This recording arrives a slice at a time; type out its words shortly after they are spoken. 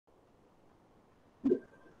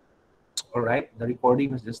All right, the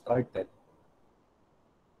recording has just started.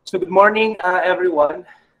 So good morning, everyone.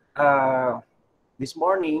 Uh, this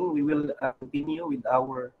morning, we will continue with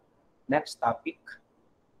our next topic,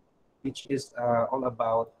 which is all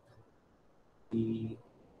about the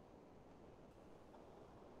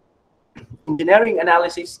engineering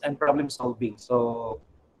analysis and problem solving. So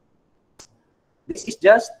this is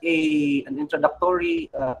just an introductory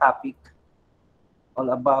topic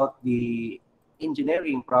all about the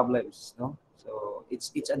engineering problems. No, so it's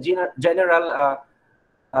a it's a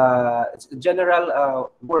general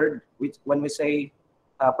word which when we say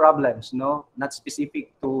problems, no, not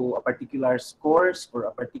specific to a particular course or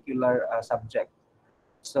a particular subject.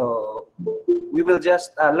 So we will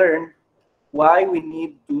just learn why we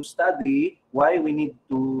need to study, why we need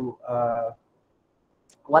to,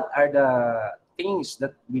 what are the things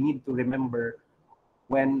that we need to remember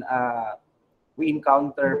when we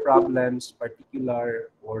encounter problems particular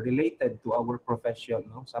or related to our profession.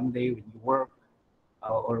 No? Someday when you work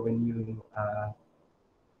or when you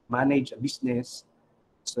manage a business.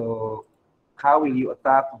 So how will you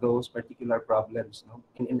attack those particular problems? No?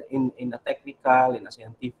 In a technical, in a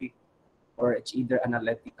scientific, or it's either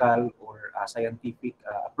analytical or a scientific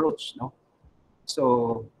approach. No?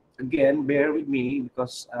 So again, bear with me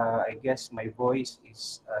because I guess my voice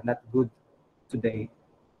is not good today.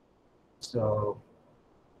 So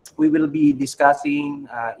we will be discussing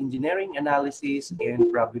engineering analysis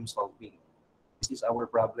and problem solving. This is our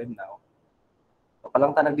problem now.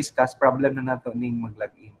 Palang ta nag-discuss, problem na nato ning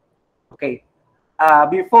mag-login. Okay.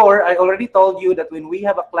 Before, I already told you that when we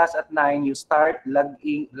have a class at 9, you start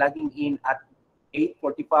logging in at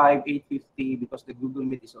 8:45, 8:50 because the Google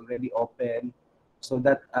Meet is already open. So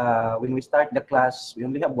that when we start the class, we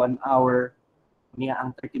only have 1 hour. Niya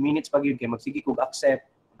ang 30 minutes pag yun, kaya magsige kog accept.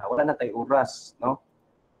 Wala na tayo oras, no?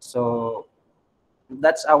 So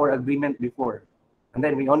that's our agreement before. And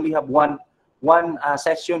then we only have one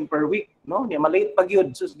session per week, no? Niya malate pag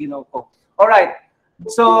yun, sus Ginoo ko. All right.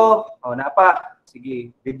 So, napa.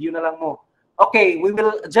 Sige, review na lang mo. Okay, we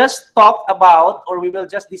will just talk about or we will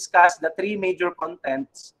just discuss the three major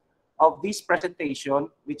contents of this presentation,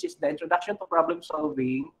 which is the introduction to problem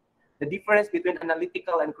solving, the difference between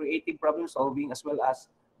analytical and creative problem solving, as well as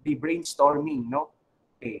the brainstorming, no?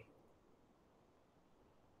 Okay.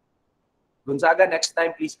 Gonzaga, next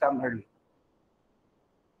time, please come early.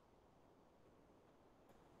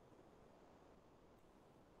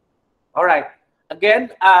 All right.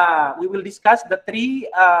 Again, we will discuss the three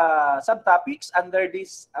subtopics under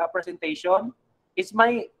this presentation. Is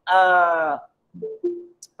my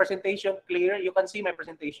presentation clear? You can see my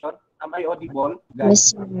presentation. Am I audible,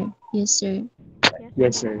 guys? Yes, sir. Yes, sir.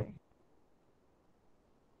 Yes, sir.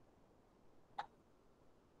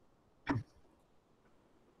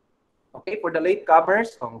 Okay, for the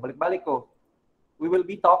latecomers, balik-balik ko. We will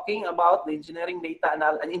be talking about the engineering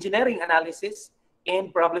analysis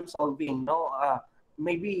and problem solving. No,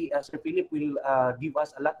 maybe Sir Philip will give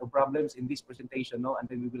us a lot of problems in this presentation. No, and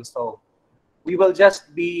then we will solve. I will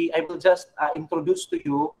just introduce to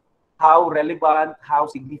you how relevant, how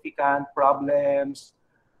significant problems,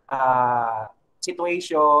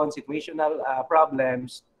 situational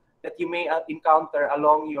problems that you may encounter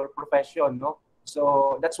along your profession. No,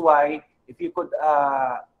 so that's why if you could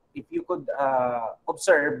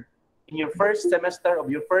observe in your first semester of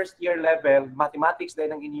your first year level, mathematics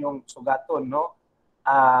din ang inyong sugaton, no?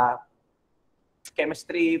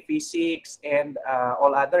 Chemistry, physics, and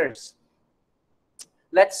all others.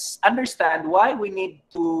 Let's understand why we need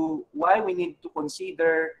to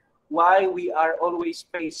consider why we are always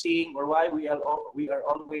facing or why we are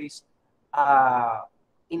always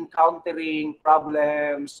encountering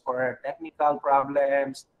problems or technical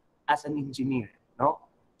problems as an engineer, no?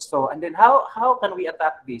 So, and then how can we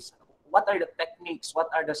attack this? What are the techniques? What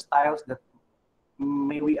are the styles that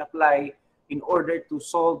may we apply in order to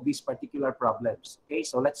solve these particular problems? Okay,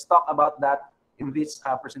 so let's talk about that in this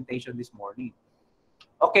presentation this morning.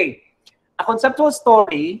 Okay, a conceptual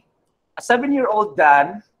story, a 7-year-old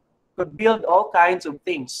Dan could build all kinds of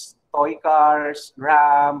things, toy cars,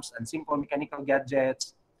 ramps, and simple mechanical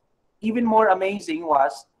gadgets. Even more amazing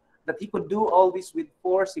was that he could do all this with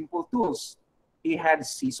 4 simple tools. He had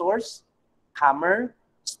scissors, hammer,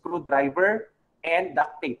 screwdriver, and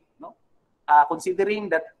duct tape. No, considering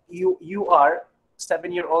that you are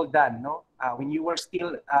 7-year-old Dan, no, when you were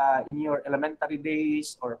still in your elementary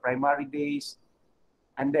days or primary days,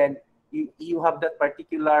 and then you have that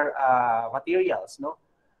particular materials, no.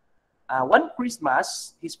 One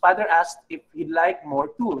Christmas, his father asked if he'd like more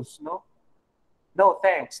tools. No,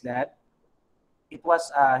 thanks, Dad. It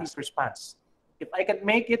was his response. If I can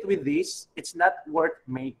make it with this, it's not worth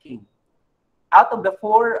making. out of the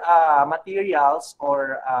 4 materials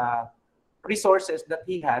or resources that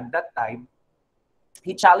he had that time,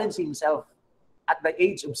 he challenged himself at the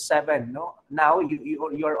age of 7. No, now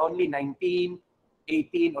you're only 19,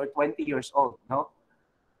 18, or 20 years old. No,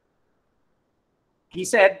 he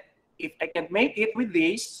said, if I can make it with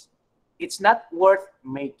this, it's not worth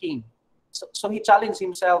making. So he challenged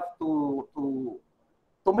himself to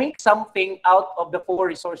make something out of the 4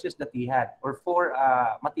 resources that he had, or 4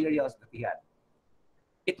 materials that he had.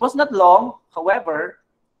 It was not long, however,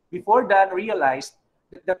 before Dan realized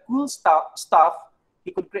that the cool stuff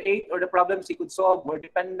he could create or the problems he could solve were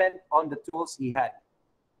dependent on the tools he had.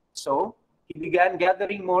 So he began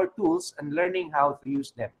gathering more tools and learning how to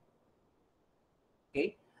use them.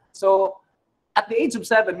 Okay, so at the age of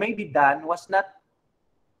 7, maybe Dan was not,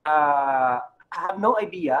 have no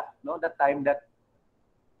idea, no, that time that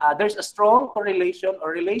there's a strong correlation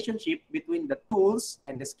or relationship between the tools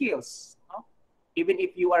and the skills. No? Even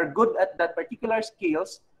if you are good at that particular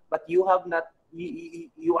skills, but you have not,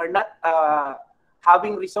 you are not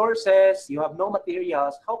having resources, you have no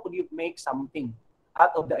materials, how could you make something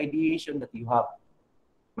out of the ideation that you have?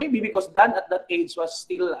 Maybe because Dan at that age was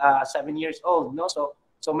still 7 years old, no?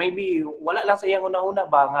 So maybe wala lang sa iyang una-una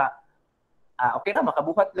ba nga, okay na,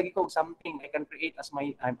 makabuhat lagi ko something I can create as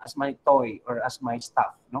my toy or as my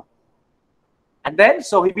stuff, no? And then,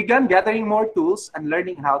 so he began gathering more tools and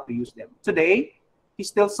learning how to use them. Today, he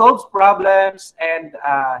still solves problems and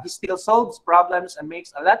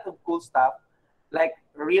makes a lot of cool stuff like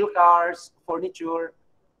real cars, furniture,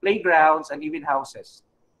 playgrounds, and even houses.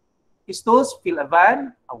 His tools fill a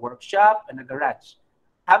van, a workshop, and a garage.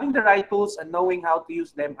 Having the right tools and knowing how to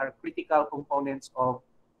use them are critical components of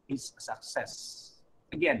his success.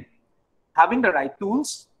 Again, having the right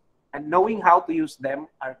tools and knowing how to use them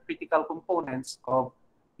are critical components of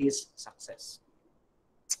his success.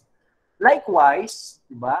 Likewise,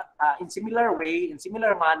 diba, in similar way, in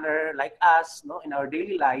similar manner, like us, no, in our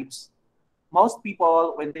daily lives, most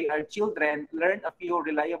people, when they are children, learn a few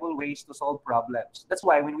reliable ways to solve problems. That's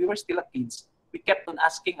why when we were still kids, we kept on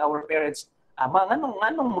asking our parents,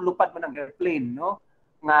 anong mulupad man ang airplane, no?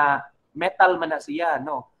 Nga metal man na siya,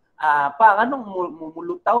 no? Anong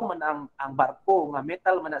mulutaw man ang barko, nga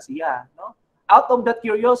metal man na siya, no? Out of that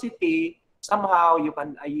curiosity, somehow you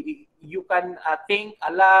can think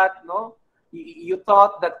a lot, no? You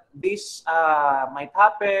thought that this might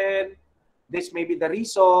happen, this may be the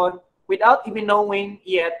reason, without even knowing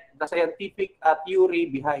yet the scientific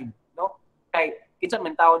theory behind, no? Kay kinsa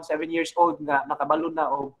man taon 7 years old nga nakabalo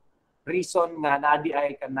na og reason nga naadi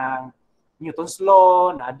ay kanang Newton's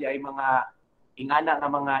law, naadi ay mga ingana nga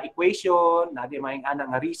mga equation, naadi ay mga ingana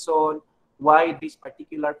nga reason why this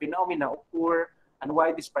particular phenomena occur and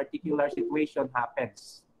why this particular situation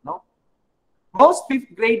happens, no? Most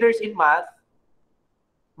 5th graders in math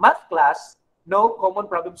class know common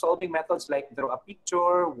problem-solving methods like draw a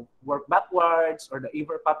picture, work backwards, or the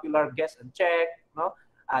ever popular guess and check. No,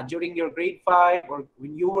 during your grade 5 or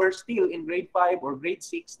when you were still in grade 5 or grade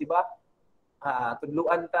 6, di ba?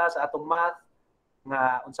 Tudluan ta sa atong math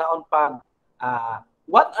nga unsaon pag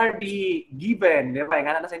what are the given, di ba?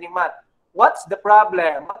 Nga na sa inyong math. What's the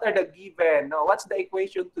problem? What are the given? No, what's the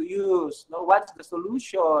equation to use? No, what's the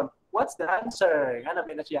solution? What's the answer? Nga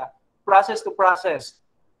na siya. Process to process.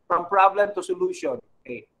 From problem to solution.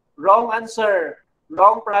 Okay. Wrong answer.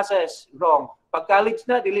 Wrong process. Wrong. Pag college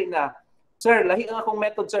na, dili na. Sir, lahi ang akong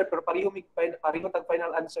method, sir, pero pareho tag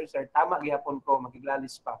final answer, sir. Tama gihapon ko,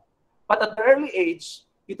 magiglalis pa. But at the early age,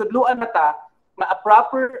 itudluan na ta na a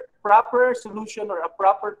proper solution or a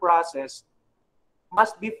proper process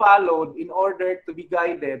must be followed in order to be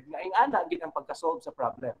guided na ingana gid ang pagka-solve sa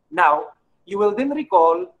problem. Now, you will then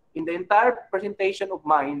recall in the entire presentation of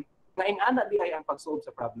mine na ingana di ay ang pag-solve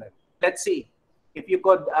sa problem. Let's see if you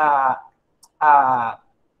could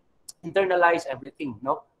internalize everything,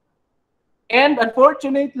 no? And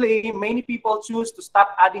unfortunately, many people choose to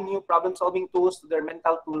stop adding new problem-solving tools to their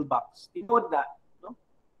mental toolbox. Tinod na, no?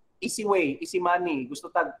 Easy way, easy money. Gusto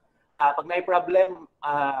tag pag may problem,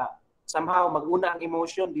 somehow mag-una ang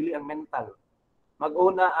emotion, dili ang mental.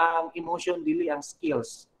 Mag-una ang emotion, dili ang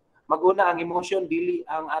skills. Mag-una ang emotion, dili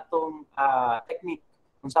ang atong technique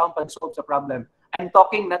kung saan pag-solve sa problem. I'm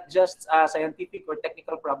talking not just scientific or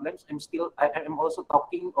technical problems. I'm also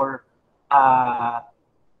talking or I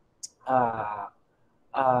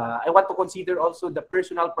want to consider also the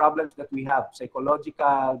personal problems that we have,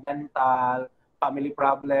 psychological, mental, family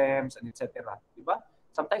problems, and etc. Diba?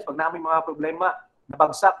 Sometimes pag namin mga problema,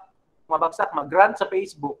 mag-rant sa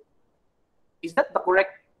Facebook, is that the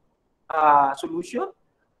correct solution?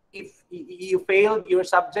 if you failed your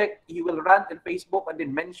subject, you will rant in Facebook and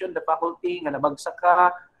then mention the faculty nga nabagsak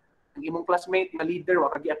ka, ang imong classmate nga leader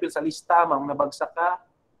wa kagi apil sa lista mang nabagsak ka.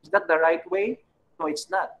 Is that the right way? No, it's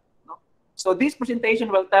not. No. So this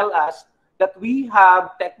presentation will tell us that we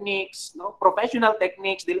have techniques, no, professional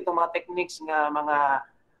techniques, dili to mga techniques nga mga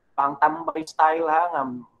pangtambay style ha, nga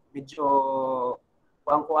medyo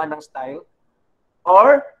kuang-kuan ng style.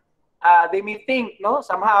 Or they may think, no,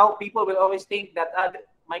 somehow people will always think that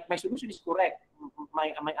my solution is correct.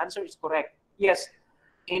 My answer is correct. Yes,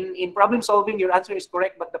 in problem solving, your answer is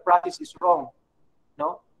correct, but the process is wrong.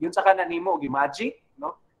 No, yun sa kanan nimo magic.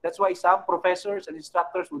 No, that's why some professors and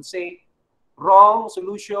instructors would say wrong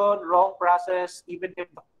solution, wrong process, even if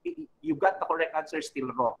you got the correct answer,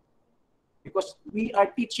 still wrong. Because we are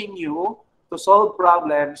teaching you to solve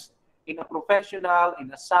problems in a professional, in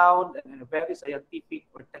a sound, and in a very scientific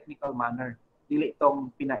or technical manner. Dili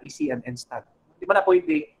itong pina-easy and instant. Di ba na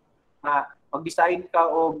pwede na mag-design ka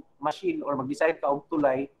o machine or mag-design ka o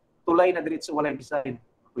tulay na diretso wala design.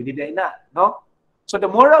 Pwede din na, no? So the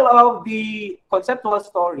moral of the conceptual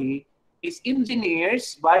story is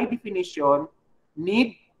engineers, by definition,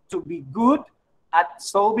 need to be good at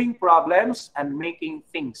solving problems and making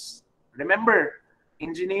things. Remember,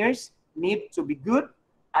 engineers need to be good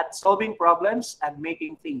at solving problems and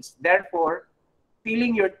making things. Therefore,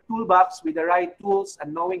 filling your toolbox with the right tools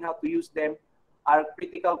and knowing how to use them are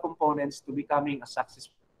critical components to becoming a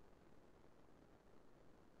successful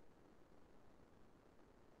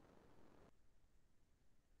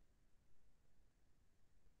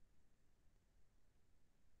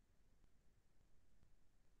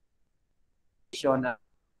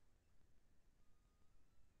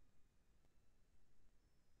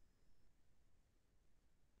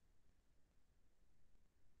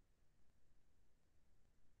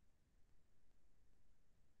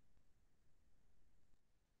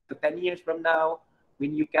to 10 years from now,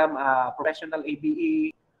 when you become a professional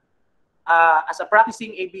ABE, as a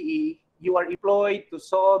practicing ABE, you are employed to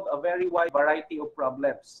solve a very wide variety of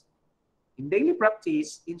problems. In daily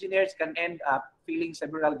practice, engineers can end up filling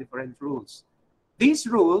several different roles. These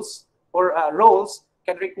rules or roles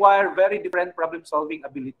can require very different problem-solving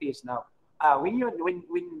abilities. Now,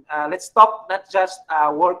 let's talk not just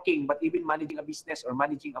working, but even managing a business or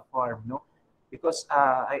managing a farm, no? Because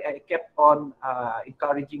I kept on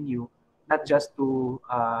encouraging you not just to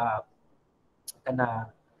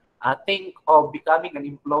think of becoming an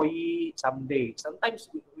employee someday. Sometimes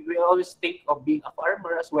we always think of being a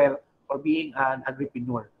farmer as well or being an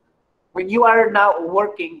agripreneur. When you are now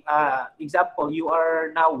working, example, you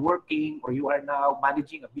are now working or you are now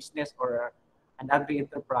managing a business or an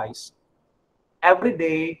agri-enterprise, every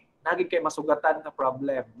day, naging kay masugatan na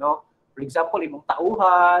problem, no? For example, imong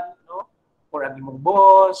tauhan, no? Or ang imong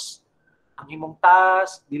boss, ang imong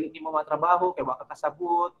task, dili nimo matrabaho kay wa ka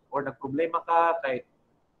kasabot or nagproblema ka kay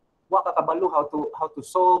wa ka kabalo how to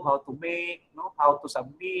solve, how to make, no? How to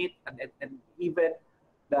submit and even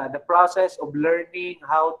the process of learning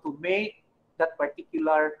how to make that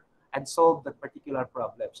particular and solve that particular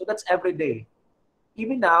problem. So that's every day.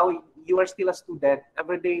 Even now, you are still a student,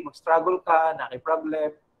 every day mag-struggle ka,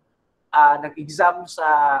 naki-problem, nag-exam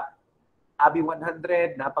sa ABI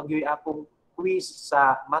 100, napag-yoy akong quiz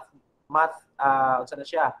sa math, saan na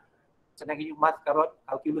siya? Sa naging math karon,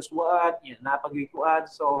 calculus 1, yan, napag-yoy kuan.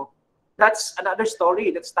 So, that's another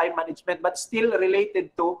story, that's time management, but still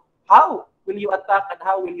related to how will you attack and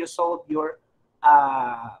how will you solve your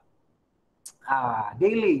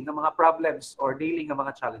daily ng mga problems or daily ng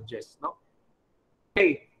mga challenges, no?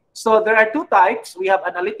 Okay, so there are two types. We have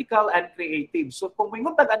analytical and creative. So kung may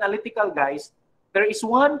analytical, guys, there is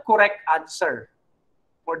one correct answer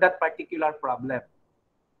for that particular problem.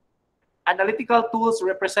 Analytical tools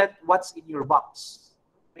represent what's in your box.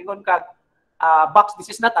 Mingon ka, box, this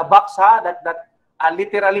is not a box ha, that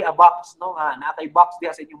literally a box, no? Nakay box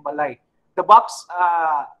diya sa inyong balay. The box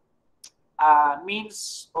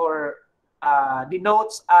means or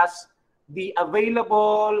denotes as the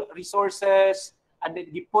available resources and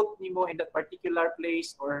then put nimo in that particular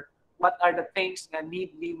place or what are the things na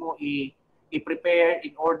need nimo i-prepare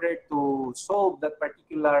in order to solve that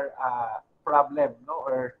particular problem, no,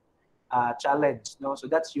 or challenge, no? So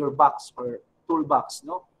that's your box or toolbox,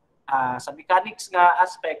 no? Sa mechanics nga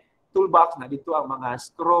aspect, toolbox na dito ang mga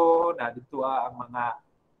screw, na dito ang mga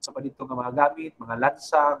sa dito nga mga gamit, mga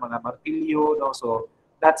lansa, mga martilyo, no? So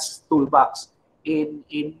that's toolbox. In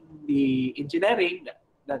the engineering,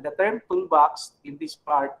 the term toolbox in this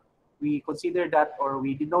part, we consider that or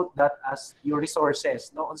we denote that as your resources,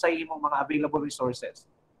 no? Unsay imong mga available resources.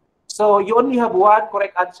 So you only have one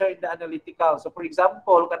correct answer in the analytical. So for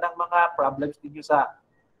example, kanang mga problems ninyo sa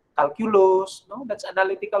calculus, no? That's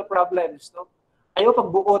analytical problems, no? Ayo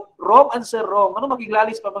pagbuot, wrong answer wrong. Ano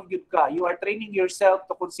magiglalis pa man gyud ka? You are training yourself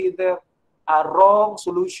to consider wrong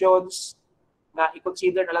solutions nga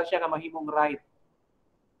i-consider na lang siya nga mahimong right.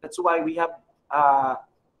 That's why we have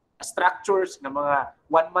structures na mga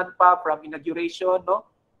 1 month pa from inauguration, no?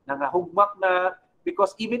 Na hugmak na,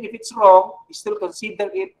 because even if it's wrong, you still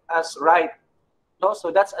consider it as right. No?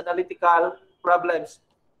 So that's analytical problems.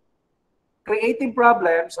 Creative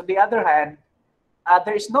problems, on the other hand,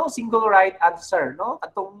 there is no single right answer, no?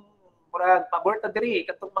 Katong murag pabor ta diri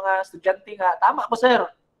katong mga estudyante nga tama ko sir.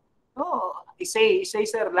 No, isay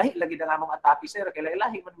sir, lahi lagi na among atake sir, kay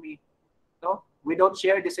lahi man mi, no? We don't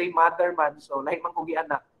share the same mother man, so lahi man ko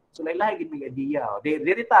gianak. So lahi gid mi idea.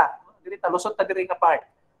 Diri ta lusot ta diri nga part.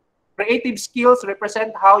 Creative skills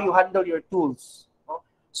represent how you handle your tools, no?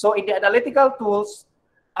 So in the analytical tools,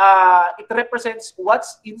 it represents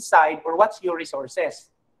what's inside or what's your resources.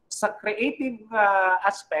 Sa creative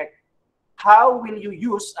aspect, how will you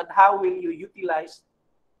use and how will you utilize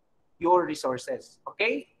your resources?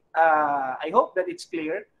 Okay? I hope that it's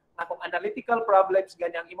clear na kung analytical problems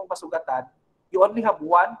ganyang imong masugatan, you only have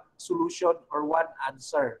one solution or one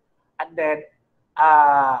answer. And then,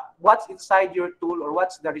 what's inside your tool or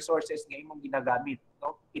what's the resources nga imong ginagamit,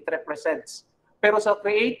 no? It represents. Pero sa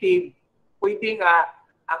creative, pwede nga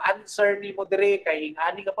ang answer ni mo dire kay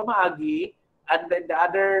ingani ka pamaagi, and then the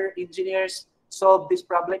other engineers solve this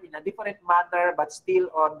problem in a different manner but still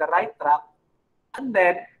on the right track. And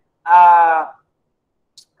then,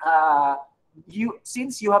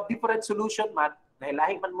 since you have different solution man,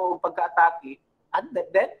 lahi man mo pagka-atake, and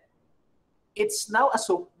then it's now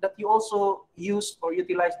assumed that you also use or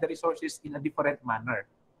utilize the resources in a different manner,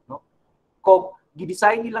 no? Kung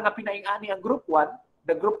gi-design nila nga pinaingani ang group 1,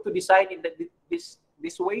 the group to design in this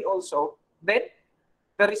way also, then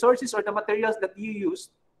the resources or the materials that you use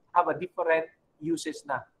have a different uses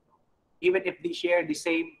na, even if they share the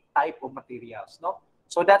same type of materials, no?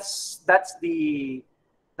 So that's the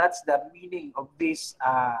meaning of these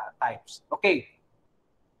types. Okay.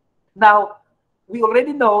 Now we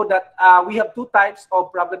already know that we have 2 types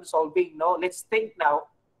of problem solving, no? Let's think now,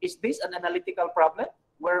 is this an analytical problem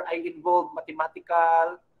where I involve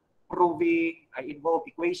mathematical proving, I involve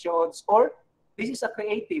equations, or this is a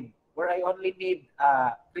creative where I only need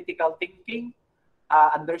critical thinking,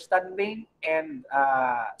 understanding, and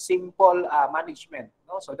simple management,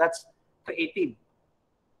 no? So that's creative.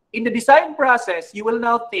 In the design process, you will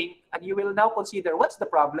now think and you will now consider what's the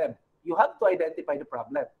problem. You have to identify the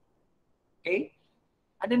problem, okay?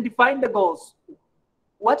 And then define the goals.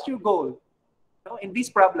 What's your goal, no, in this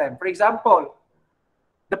problem? For example,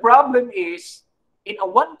 the problem is in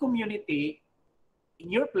one community,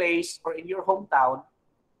 in your place or in your hometown,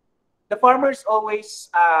 the farmers always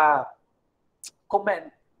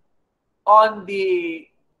comment on the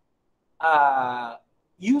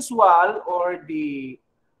usual or the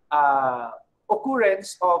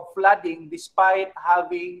occurrence of flooding despite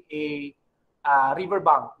having a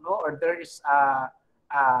riverbank, no? Or there is a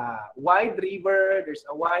wide river, there's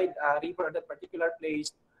a wide river at that particular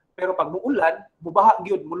place, pero pag muulan, mubaha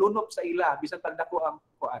gyud, mulunop sa ila bisan pagdako ang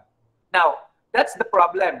kuan. Now, that's the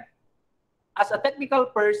problem. As a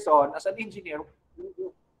technical person, as an engineer,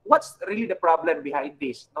 what's really the problem behind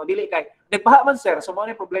this? No, dili kay nagbaha man sir, so mao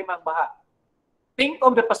ni problema ang baha. Think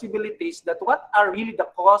of the possibilities that what are really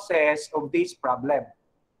the causes of this problem,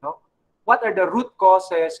 no? What are the root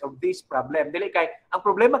causes of this problem? Dili kay ang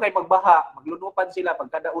problema kay magbaha, maglunupan sila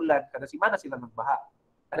pag kada ulan, kada semana sila magbaha.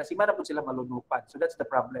 Kada semana pud sila malunupan. So that's the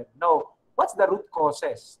problem. No, what's the root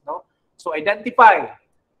causes, no? So identify.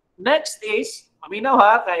 Next is maminaw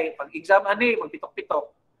ha, kay pag-exam ani, magpitok-pitok.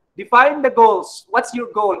 Define the goals. What's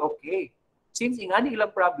your goal? Okay. Since ingani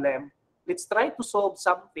ilang problem, let's try to solve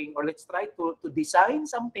something or let's try to design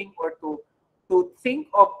something or to think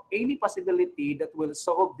of any possibility that will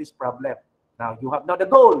solve this problem. Now, you have now the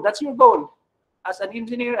goal. That's your goal. As an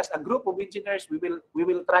engineer, as a group of engineers, we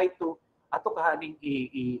will try to ato kahaning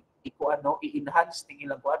i-enhance ning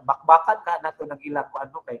ilang kuan, bakbakan ka nato ng ilang kuan,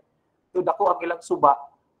 no, kay to dako ang ilang suba.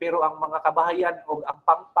 Pero ang mga kabahayan o ang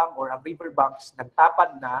pangpang or ang riverbanks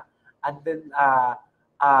nagtapan na, and then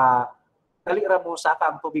dali ra mo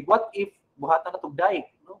saka ang tubig. What if buhatan na to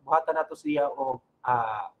dike, no? Buhatan na to siya o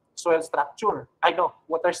soil structure.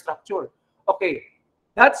 Water structure. Okay,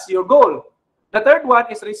 that's your goal. The third one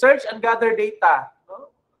is research and gather data.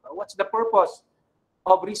 No? What's the purpose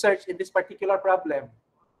of research in this particular problem?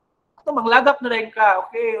 Ato manglagap na rin ka.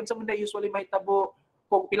 Okay, unsa man na usually may tabo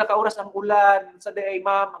kung pila ka oras ang ulan sa day,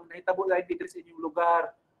 ma'am, ang nahitabo dito sa inyong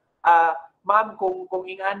lugar. Ma'am, kung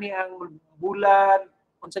ingani ang bulan,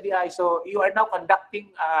 unsa di ay. So you are now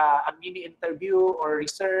conducting a mini interview or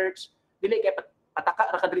research. Dili kay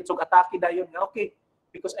ataka ra ka diretsong atake dayon nga okay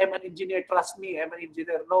because I'm an engineer, trust me, I'm an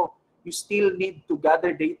engineer. No, you still need to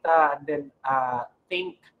gather data and then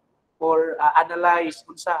think or analyze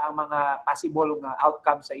unsa ang mga possible nga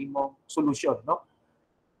outcome sa imong solution, no?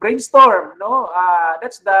 Brainstorm, no?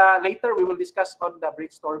 That's the later we will discuss on the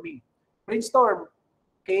brainstorming. Brainstorm,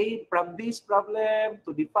 okay, from this problem to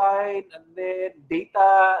define and then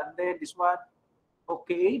data and then this one.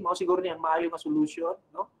 Okay, mao siguro niyang maayo nga solution,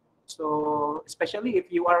 no? So especially if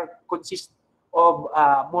you are consist of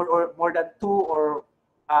more than 2 or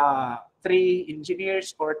 3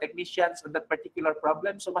 engineers or technicians on that particular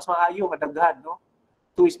problem, so mas maayo nga daghan, no?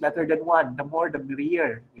 2 is better than 1. The more, the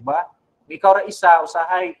merrier, di ba? Ikaw ra isa,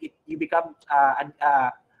 usahay, you become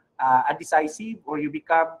undecisive or you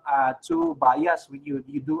become too biased when you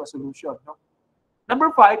do a solution, no?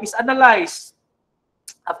 Number 5 is analyze.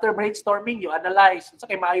 After brainstorming, you analyze. Unsa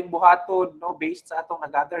kay maayong buhaton, no? Based sa atong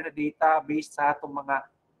nagather na data, based sa atong mga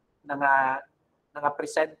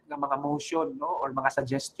present nga mga motion, no? Or mga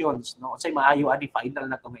suggestions, no? Unsay maayo ani final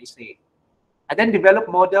na to nga i-say. And then develop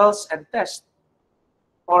models and test.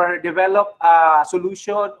 Or develop a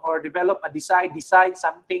solution or develop a design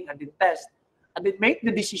something and then test and then make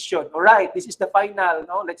the decision. All right, this is the final,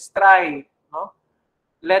 no? Let's try, no?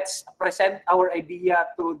 Let's present our idea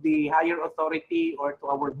to the higher authority or to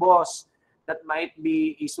our boss that might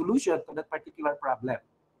be a solution to that particular problem.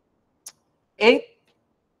 8,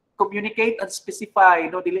 communicate and specify,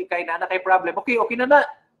 no? Dili kay na kay problem. Okay na.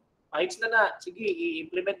 Ayos na. Sige,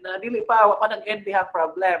 i-implement na. Dili pa wa pa nag-end diha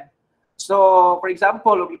problem. So, for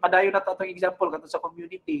example, ipadayon na itong example kato sa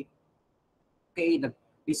community. Okay,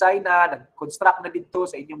 nag-design na, nag-construct na dito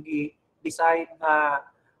sa inyong i-design na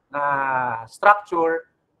structure,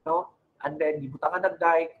 no? And then, ibutangan ng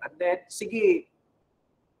dike. And then, sige,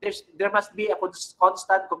 there must be a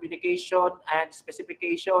constant communication and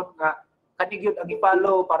specification nga kanigyod ang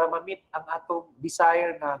i-follow para ma-meet ang atong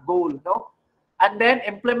desired na goal, no? And then,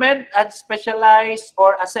 implement and specialize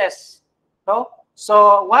or assess, no?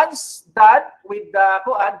 So once done with the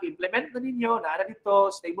implement na ninyo, na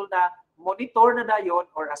dito, stable na, monitor na dayon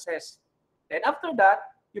or assess. Then after that,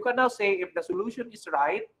 you can now say if the solution is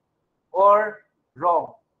right or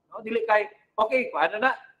wrong. No? Dili kay, okay, ano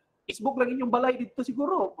na, isbog lang inyong balay dito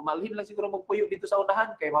siguro, pumalhin lang siguro magpuyo dito sa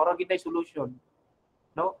unahan, kay maura ginay solution.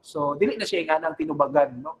 No? So dili na siya nga nang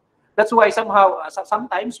tinubagan. No? That's why somehow,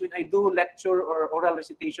 sometimes when I do lecture or oral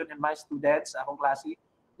recitation in my students, akong klase,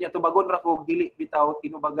 tubagon ra ko dili bitaw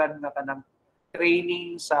tinubagan nga kanang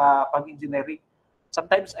training sa pag-engineering.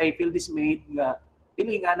 Sometimes I feel dismayed nga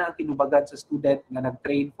dili nga na ang tinubagan sa student nga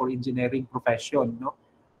nag-train for engineering profession, no?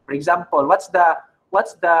 For example, what's the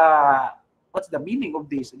meaning of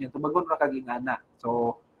this? Tubagon ra kag ingana.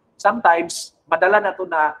 So sometimes madala na to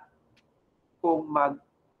na kung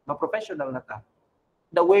mag-professional na ta.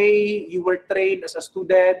 The way you were trained as a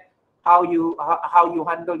student, how you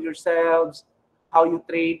handle yourselves, how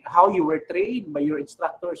you were trained by your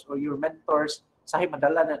instructors or your mentors, sahi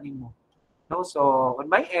madala na nimo. No? So,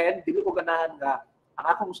 on my end, dili ko ganahan nga ang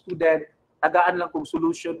akong student, tagaan lang kong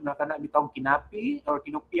solution na kana bitawng kinapi or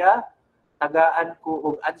kinopya, tagaan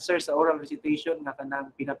ko og answer sa oral recitation nga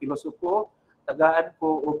kanang pinapilosopo, tagaan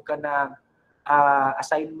ko og kanang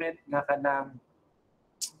assignment nga kanang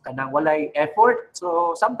walay effort.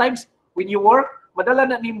 So, sometimes when you work,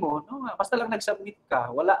 madala na nimo, no? Basta lang nag-submit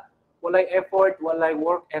ka, walay effort, walay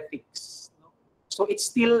work ethics. No? So it's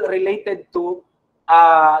still related to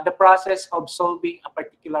the process of solving a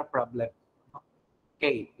particular problem.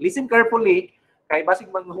 Okay, listen carefully. Kay basig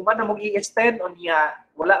human na mong i-extend on niya,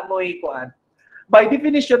 wala mo kuan. By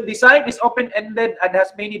definition, design is open-ended and has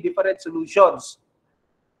many different solutions.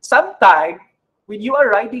 Sometimes, when you are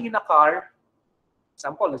riding in a car,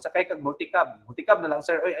 example, sakay kag multicab na lang,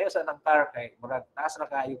 sir, oy, ayo sa nang car kay murag taas na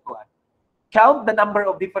kayo kuan. Count the number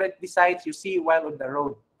of different designs you see while on the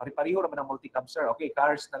road. Pari-pariho naman ang multicab, sir. Okay,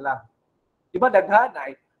 cars na lang. Di ba daghan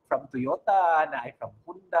ay from Toyota, na ay from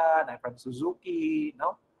Honda, na ay from Suzuki,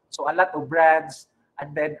 no? So a lot of brands,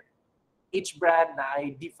 and then each brand na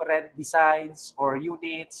ay different designs or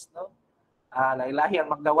units, no? Lahi-lahi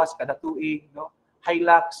ang maggawas kada tuig, no?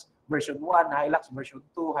 Hilux version 1, Hilux version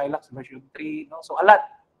 2, Hilux version 3, no? So a lot.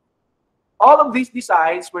 All of these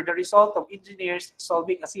designs were the result of engineers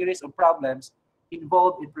solving a series of problems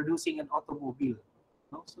involved in producing an automobile.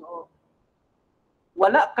 No? So,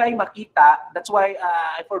 wala kay makita. That's why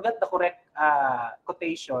I forgot the correct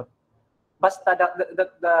quotation. Basta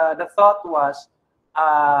the thought was,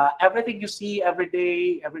 everything you see every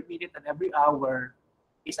day, every minute, and every hour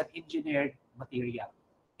is an engineered material.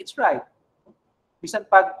 It's right. Bisan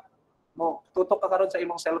pag mo tutok ka karon sa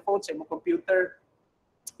imong cellphone, sa imong computer,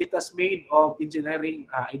 it was made of engineering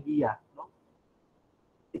idea, no?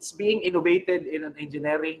 It's being innovated in an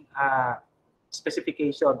engineering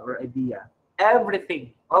specification or idea.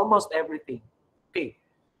 Everything, almost everything. Okay.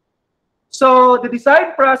 So the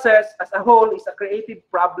design process as a whole is a creative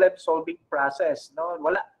problem-solving process. No,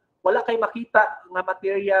 wala kay makita nga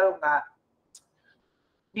material nga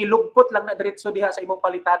nilugpot lang na diretso diha sa imong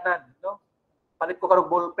palitanan. No, palit ko karong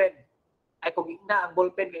ballpen. Ay kung igna ang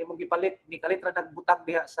ballpen nga imong gipalit, ni kalit ra nagbutang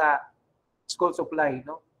diha sa school supply.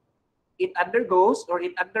 No, it undergoes or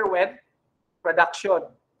it underwent production,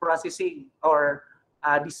 processing, or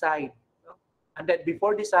design. No? And then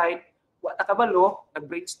before design, wa ta kabalo,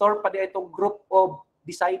 nag-brainstorm pa di itong group of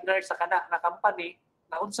designers sa kana nga company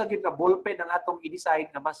na unsa gyud nga ballpen ang atong i-design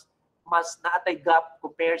na mas naatay gap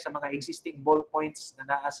compare sa mga existing ballpoints na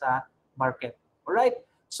naa sa market. All right?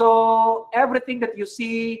 So everything that you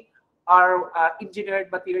see are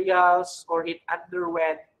engineered materials or it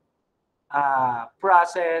underwent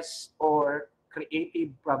process or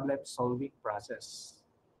creative problem solving process.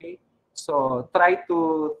 Okay? So try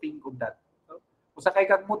to think of that. Kung sakay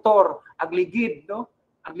kang motor, ang ligid, no?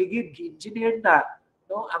 Ang ligid gi-engineer na,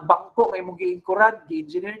 no? Ang bangko kay mong gi-inkuran,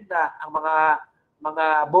 gi-engineer na, ang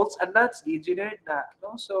mga bolts and nuts gi-engineer na,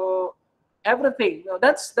 no? So everything, no?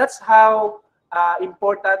 That's how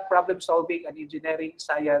important problem solving and engineering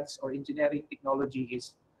science or engineering technology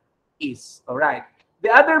is. All right.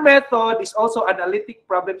 The other method is also analytic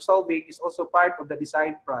problem solving, is also part of the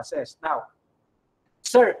design process. Now,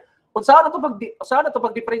 sir, kung saan na to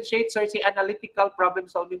pag-differentiate, sir, si analytical problem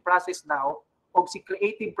solving process now o si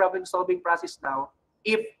creative problem solving process now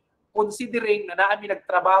if considering na naami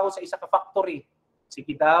nagtrabaho sa isa ka factory?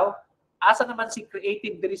 Sige daw, asa naman si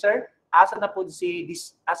creative diri, sir? Asa na po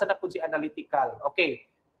si analytical? Okay.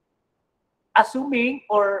 Assuming,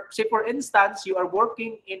 or say for instance, you are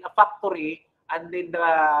working in a factory and then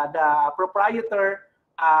the proprietor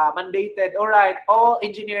mandated, all right, all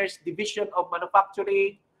engineers, division of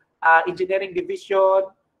manufacturing, engineering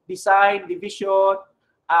division, design division,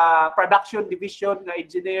 production division nga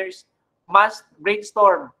engineers must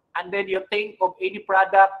brainstorm and then you think of any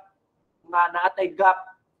product nga naatay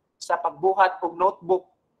gap sa pagbuhat og notebook.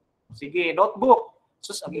 Sige, notebook.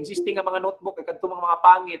 Sus, ang existing nga mga notebook ay kadto mga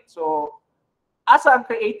pangit. So asa ang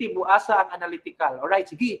creative o asa ang analytical? All right,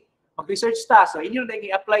 sige. Mag-research ta. So inyo na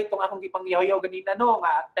i-apply itong akong gipangyaw-yaw ganina no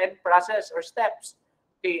nga 10 process or steps.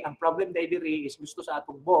 Okay, ang problem diri is gusto sa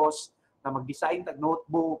atong boss na mag-design tag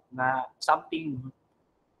notebook na something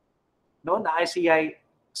no na siya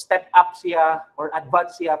step up siya or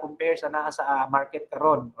advance siya compare sa naa sa market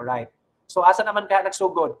karon. All right. So asa naman ka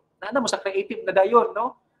nagsugod? Na mo sa creative na dayon,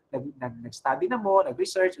 no? Nag-study na mo,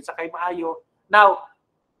 nag-research unsa kay maayo. Now,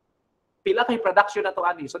 pila kay production na to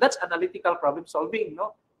ani. So that's analytical problem solving,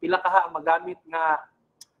 no? Pila ka ang magamit nga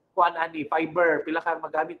kuan ani fiber, pila ka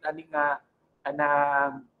magamit ani nga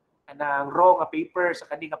anang raw nga paper sa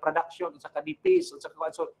kani nga production, sa kani piece, sa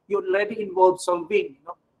kuan. So you already involved solving,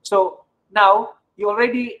 no? So now you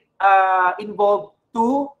already involved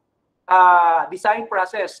two design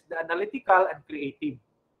process, the analytical and creative.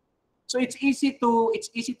 So it's easy to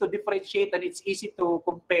differentiate and it's easy to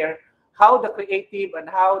compare how the creative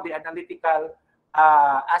and how the analytical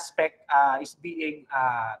aspect is being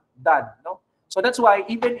done. No? So that's why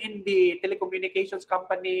even in the telecommunications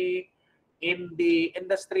company, in the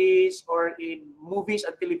industries, or in movies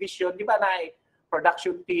and television, di ba na ay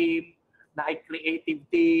production team, na ay creative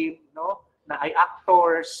team, no? Na ay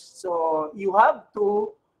actors. So you have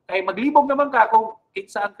to, kay maglibog naman ka kung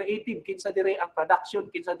kinsa ang creative, kinsa dire ang production,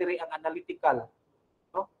 kinsa dire ang analytical.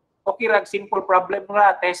 No? Okay ra, simple problem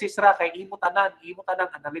ra, thesis ra, kay imo tanan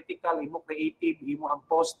analytical, imo creative, imo ang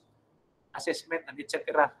post assessment and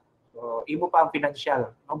etc. So imo pa ang financial.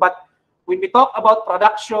 No? But when we talk about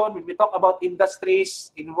production, when we talk about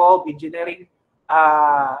industries involved engineering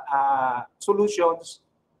solutions,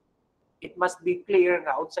 it must be clear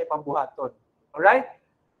nga unsay pambuhaton. All right?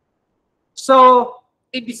 So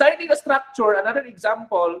in designing a structure, another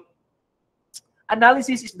example,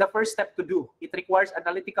 analysis is the first step to do. It requires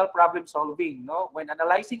analytical problem solving. No? When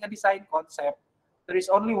analyzing a design concept, there is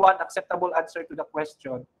only one acceptable answer to the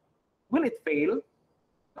question, will it fail?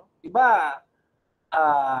 No? Diba,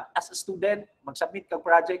 as a student, mag-submit kang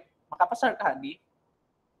project, makapasar ka ni,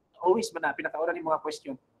 always man na, pinakauna ni mga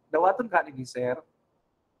question, dawaton ka ni sir,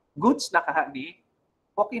 goods na kahani,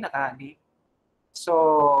 okay na kahani.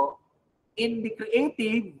 So, in the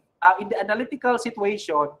creative, in the analytical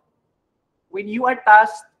situation, when you are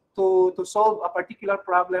tasked to solve a particular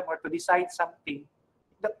problem or to decide something,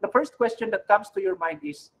 the first question that comes to your mind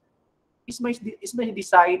is is my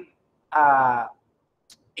design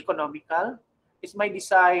economical? Is my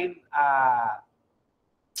design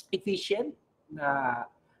efficient?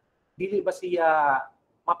 Dili ba siya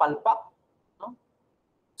mapalpak? No?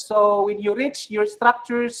 So when you reach your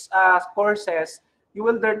structures courses, you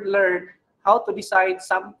will then learn how to design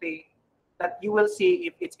something that you will see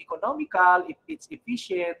if it's economical, if it's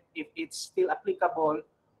efficient, if it's still applicable,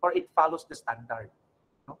 or it follows the standard.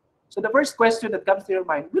 No? So the first question that comes to your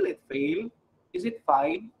mind, will it fail? Is it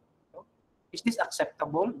fine? No? Is this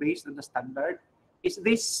acceptable based on the standard? Is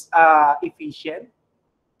this efficient?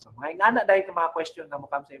 So mga ingana dahil yung mga question na mo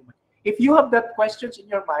come sa mind. If you have that questions in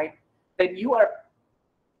your mind, then you are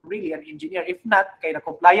really an engineer. If not, kay na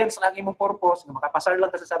compliance lang imong purpose, na makapasar lang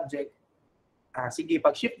ka sa subject, sige,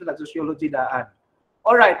 pag-shift na sociology daan.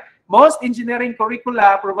 Alright, most engineering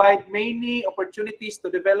curricula provide many opportunities to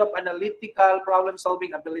develop analytical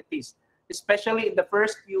problem-solving abilities. Especially in the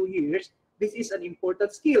first few years, this is an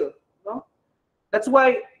important skill. No? That's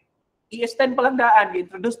why, i-extend pa lang daan,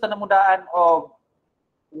 i-introduce na mo daan of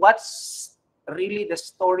what's really the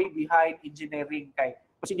story behind engineering. Kay,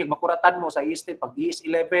 kasi yung makuratan mo sa i-extend, pag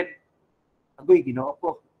DS11, agoy, ginoo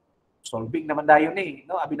ko. Solving naman dayon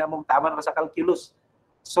no? Abi na mong tama na sa calculus.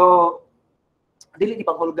 So, dili di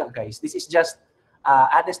panghulga, guys. This is just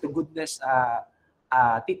honest to goodness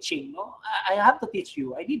teaching, no? I have to teach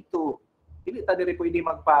you. I need to, dili ta diri pwede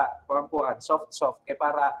magpa-kuan soft kay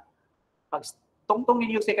para pag tungtong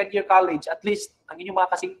ninyo second year college, at least ang inyong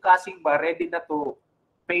mga kasing-kasing ba ready na to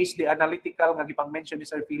face the analytical nga gipang mention ni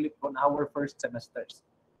Sir Philip on our first semesters.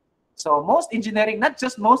 So, most engineering, not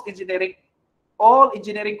just most engineering, all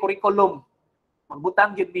engineering curriculum,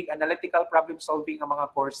 magbutang yun big analytical problem solving ang mga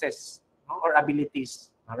courses, no? Or abilities.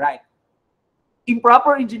 Alright.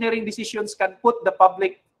 Improper engineering decisions can put the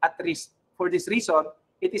public at risk. For this reason,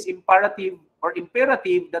 it is imperative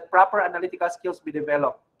that proper analytical skills be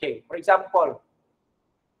developed. Okay, for example,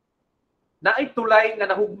 naay tulay nga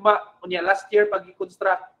nahugma unya last year pag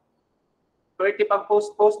i-construct 30 pang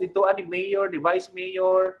post dito ni mayor, ni vice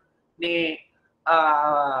mayor, ni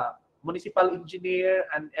municipal engineer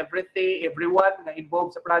and everyone na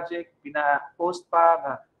involved sa project, pina-post pa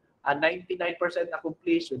nga 99%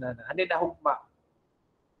 accomplished na ano na hugma.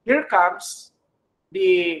 Here comes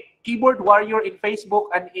the keyboard warrior in Facebook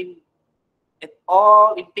and in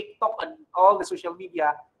TikTok and all the social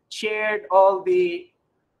media shared all the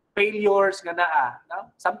failures nga naa. No?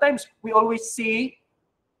 Sometimes we always see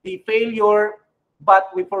the failure but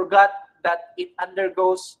we forgot that it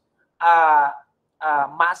undergoes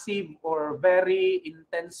massive or very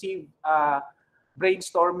intensive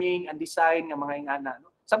brainstorming and design ng mga ingana.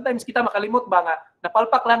 No? Sometimes kita makalimot ba nga,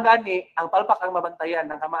 napalpak lang gani, ang palpak ang mabantayan,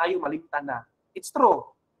 ng kamaayo malimtan na. It's true.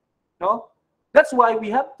 No? That's why we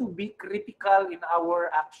have to be critical in our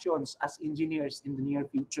actions as engineers in the near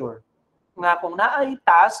future. Nga kung naay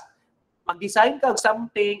task, mag-design ka of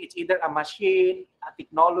something, it's either a machine, a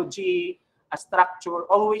technology, a structure,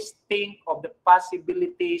 always think of the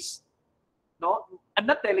possibilities. No, I'm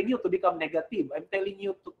not telling you to become negative. I'm telling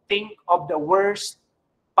you to think of the worst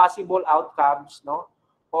possible outcomes, no,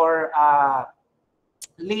 or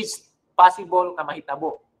least possible na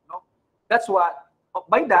mahitabo. No, that's what.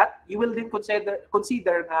 By that, you will then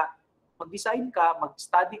consider nga mag-design ka,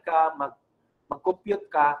 mag-study ka, mag-compute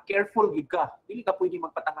ka, careful gid ka. Dili ka pwede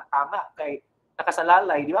magpatanga-tanga kay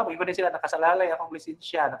nakasalalay, di ba? May iba din sila nakasalalay akong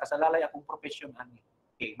lisensya, nakasalalay akong profession ani.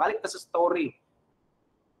 Okay, balik ta sa story.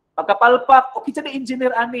 Pagkapalpak, okay sa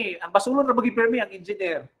engineer ani, ang basulon ra bagi permi ang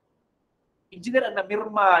engineer. Engineer ang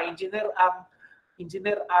namirma, engineer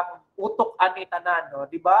ang utok ani tanan, no,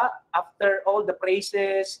 di ba? After all the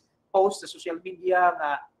praises, post sa social media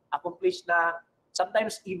nga accomplished na,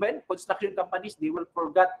 sometimes even construction companies, they will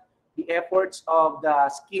forget the efforts of the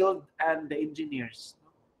skilled and the engineers.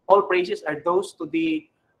 All praises are those to the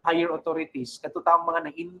higher authorities. Katutang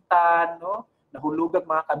mga naintan, no, nahulugang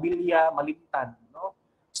mga kabilya, malimtan, no.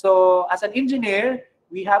 So, as an engineer,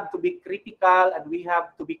 we have to be critical and we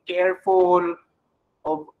have to be careful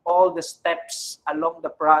of all the steps along the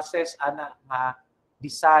process and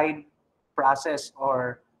design process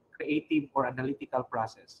or creative or analytical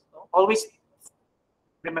process. No? Always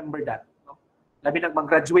remember that. No? Labi nang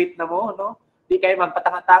mag-graduate na mo, no? Di kayo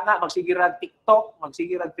magpatanga-tanga, magsigirag TikTok,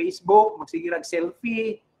 magsigirag Facebook, magsigirag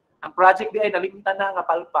selfie. Ang project di ay nalimtan na nga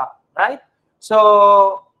palpak. Right?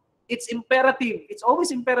 So, it's imperative. It's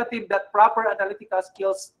always imperative that proper analytical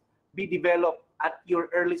skills be developed at your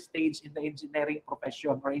early stage in the engineering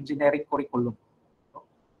profession or engineering curriculum.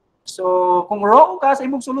 So, kung wrong ka sa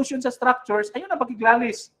imong solution sa structures, ayun na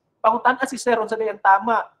pagiglalis. Pangutan si Sir, unsa day ang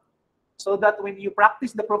tama. So that when you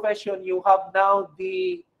practice the profession, you have now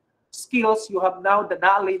the skills, you have now the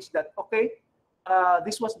knowledge that, okay,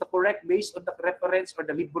 this was the correct based on the reference or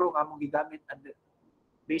the libro nga mong gigamit and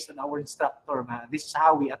based on our instructor. This is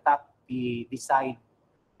how we attack the design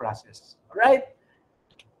process. All right?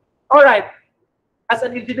 All right. As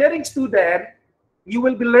an engineering student, you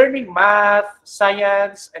will be learning math,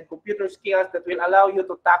 science, and computer skills that will allow you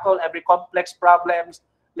to tackle every complex problems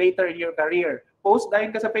later in your career. Post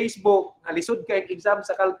dahil ka sa Facebook, nalisod ka yung exam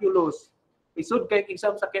sa calculus, lisod ka yung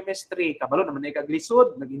exam sa chemistry, kabalo naman na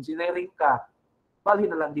ikaglisod, nag-engineering ka, balhin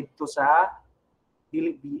na lang dito sa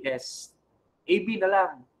dili BS. AB na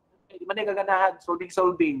lang. Hindi man gaganahan,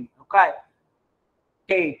 solving. Okay.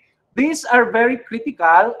 Okay. These are very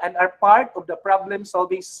critical and are part of the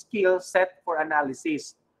problem-solving skill set for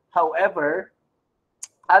analysis. However,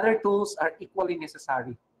 other tools are equally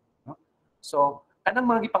necessary. So, kanang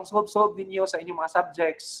mga ipang-solve ninyo sa inyong mga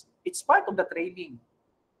subjects, it's part of the training.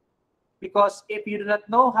 Because if you do not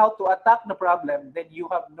know how to attack the problem, then you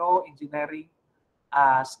have no engineering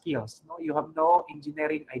skills. No? You have no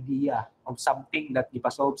engineering idea of something that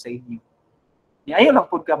ipasolve sa inyo. Ayaw lang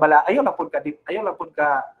po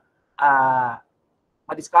ka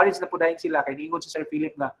ma-discourage na po dahil sila kay niingon si Sir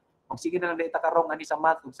Philip na magsige na lang data karong ani sa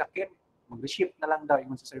math ug sakit mag-reshift na lang daw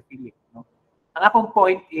ingon si Sir Philip, no? Ang akong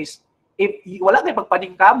point is if wala kay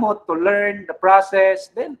pagpaningkamot to learn the process,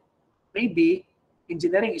 then maybe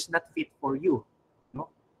engineering is not fit for you, no?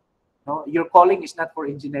 Your calling is not for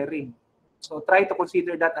engineering. So try to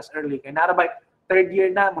consider that as early. Kay narabay third year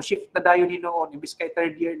na mo shift na dayon ni noon imbis kay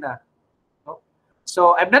third year na.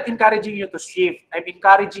 So I'm not encouraging you to shift. I'm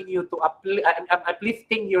encouraging you to I'm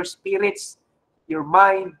uplifting your spirits, your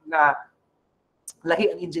mind na lahi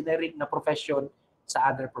ang engineering na profession sa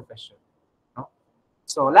other profession. No?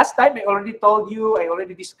 So last time I already told you, I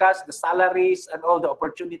already discussed the salaries and all the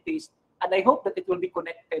opportunities, and I hope that it will be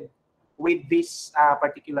connected with this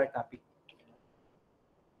particular topic.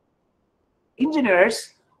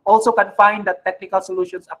 Engineers also can find that technical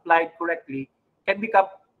solutions applied correctly can become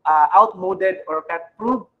outmoded or can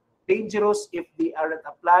prove dangerous if they aren't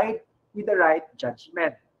applied with the right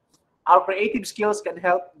judgment. Our creative skills can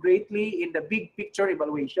help greatly in the big picture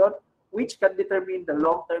evaluation, which can determine the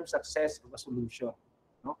long-term success of a solution.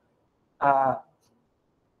 No?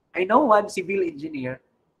 I know one civil engineer,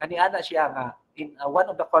 aniana siya nga in one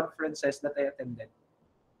of the conferences that I attended.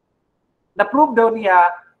 Na-prove daw niya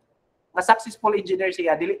na successful engineer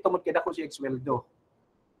siya, dili tumod kay dako siya sweldo.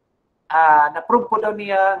 Na-prove po daw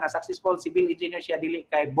niya nga successful civil engineer siya, dili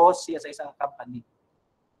kay boss siya sa isang company.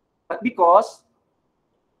 But because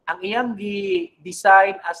ang iyang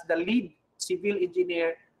design as the lead civil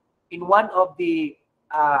engineer in one of the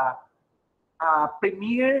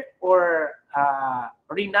premier or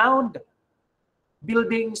renowned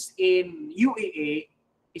buildings in UAE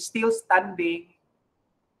is still standing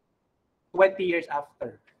 20 years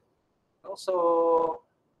after. So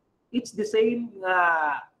it's the same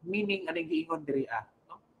meaning anong giingon diri.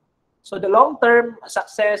 No? So the long-term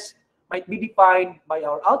success might be defined by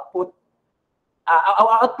our output.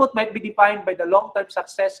 Our output might be defined by the long-term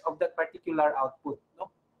success of that particular output. No?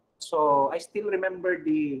 So I still remember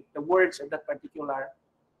the words of that particular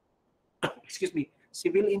excuse me,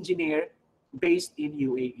 civil engineer based in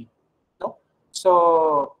UAE. No?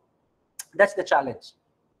 So that's the challenge.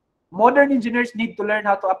 Modern engineers need to learn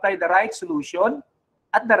how to apply the right solution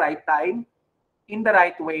at the right time, in the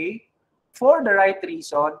right way, for the right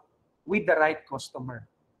reason, with the right customer.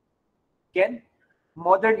 Again,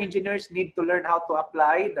 modern engineers need to learn how to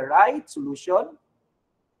apply the right solution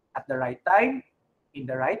at the right time, in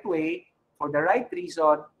the right way, for the right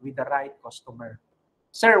reason, with the right customer.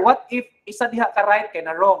 Sir, what if isa diha ka right kay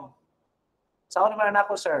na wrong? Sao naman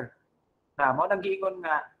ako, sir? Na mo nang giingon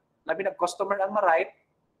nga labi ng customer ang ma-right,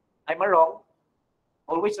 ay ma-wrong.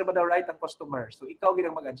 Always naman daw right ang customer. So ikaw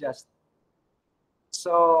ginang mag-adjust.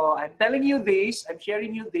 So I'm telling you this, I'm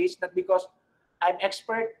sharing you this, not because I'm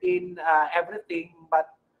expert in everything,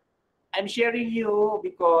 but I'm sharing you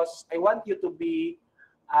because I want you to be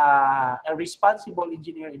a responsible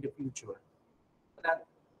engineer in the future.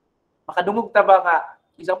 Makadungog ta ba nga,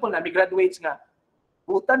 example na, may graduates nga,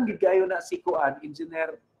 butan gid kayo na si Kuan,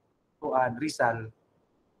 engineer Kuan, Rizal.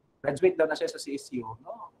 Graduate daw na siya sa CSU.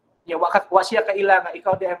 No? Wa siya kaila nga,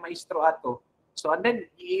 ikaw di ang maestro ato. So and then,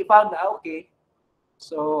 i-found na, okay,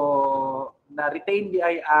 so na-retain di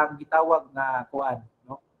ay ang gitawag nga Kuan.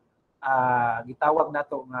 No? Gitawag na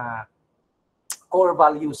to nga core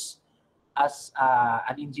values as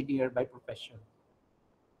an engineer by profession.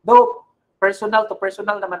 Though, personal to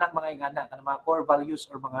personal naman ang mga ingana, ang mga core values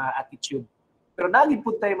or mga attitude. Pero naging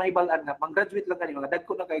po tayo mahibalaan nga, mang-graduate lang ganyan, mga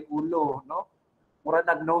dagko na kay gulo, no? Mura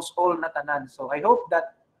nag-knows all na tanan. So I hope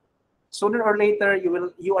that sooner or later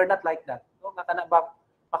you are not like that. No, nga kana ba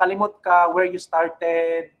makalimot ka where you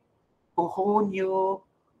started, who knew,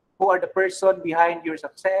 who are the person behind your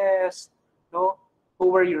success, no?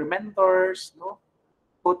 Who were your mentors, no?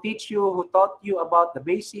 Who teach you, who taught you about the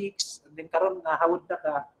basics, and then karon nga hawod na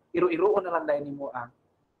ka, iro-iroon na lang dahil nimo ang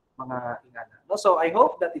mga ingana. No? So I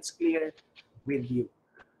hope that it's clear with you.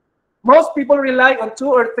 Most people rely on 2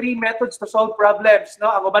 or 3 methods to solve problems. No,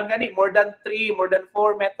 ang uban gani more than 3, more than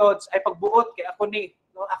 4 methods ay pagbuot kay ako ni.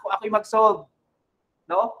 No, ako mag-solve.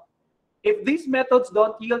 No, if these methods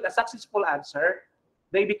don't yield a successful answer,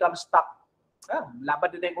 they become stuck.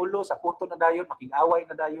 Laban na yung ulo sa puto na dayon, makig-away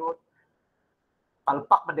na dayon.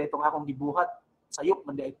 Palpak man itong akong gibuhat, sayop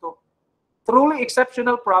man ito. Truly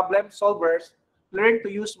exceptional problem solvers learn to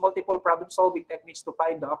use multiple problem-solving techniques to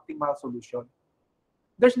find the optimal solution.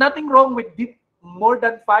 There's nothing wrong with more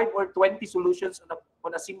than 5 or 20 solutions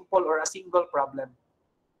on a simple or a single problem.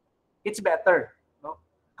 It's better. No?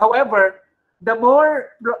 However, the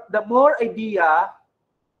more idea,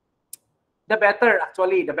 the better.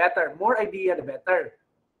 Actually, the better. More idea, the better.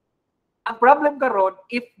 Ang problem karon,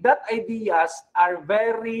 if that ideas are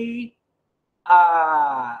very,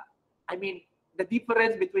 the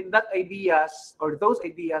difference between that ideas or those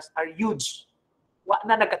ideas are huge. Wa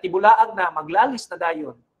na nagkatibulaag na maglalis na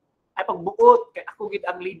dayon. Ay pagbuot kay ako gid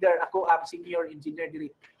ang leader, ako ang senior engineer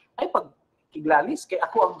diri. Ay pag kiglalis kay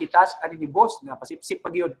ako ang gitas ani ni boss nga pasipsip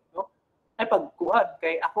pag yun, no? Ay pagkuan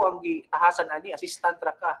kay ako ang gitahasan ani assistant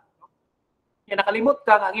ra ka, no? Ya nakalimot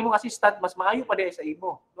ka nga ang imong assistant mas maayo pa diay sa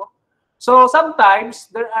imo, no? So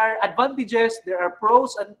sometimes there are advantages, there are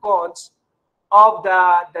pros and cons of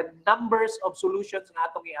the numbers of solutions nga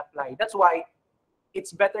atong i-apply. That's why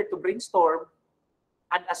it's better to brainstorm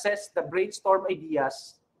and assess the brainstorm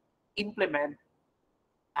ideas, implement,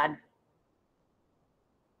 and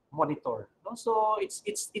monitor. No? So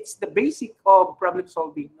it's the basic of problem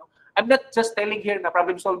solving. No? I'm not just telling here na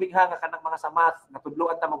problem solving ha nga kanang mga sa math na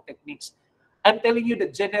tudloan ta mong techniques. I'm telling you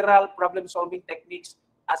the general problem solving techniques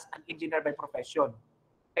as an engineer by profession.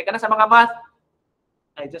 Kaya kana sa mga math,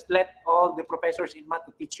 I just let all the professors in math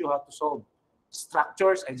to teach you how to solve.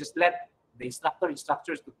 Structures, I just let the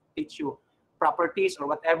instructors to teach you properties or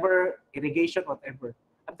whatever, irrigation, whatever.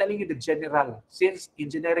 I'm telling you the general, since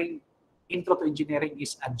engineering, intro to engineering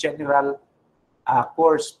is a general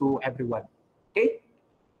course to everyone. Okay?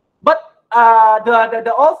 But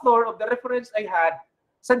the author of the reference I had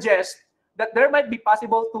suggests that there might be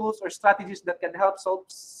possible tools or strategies that can help solve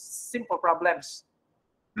simple problems.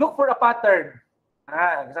 Look for a pattern.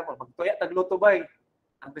 Example, pagtuya tagluto bay,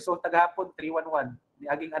 ang result tagahapon 311, ni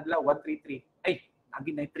aging adlaw 133. Ay,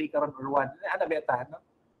 aging na 3 karon or 1. Ana beta, no?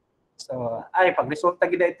 So, ay pag resulta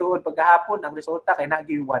gid ito pagkahapon, ang resulta kay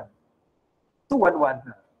naging 1.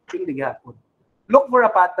 211. Pili gihapon. Look for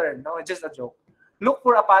a pattern, no? It's just a joke. Look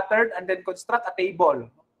for a pattern and then construct a table.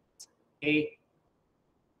 Okay?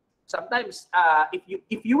 Sometimes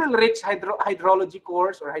if you will reach hydrology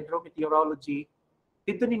course or hydrometeorology,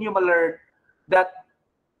 dito ninyo ma-learn that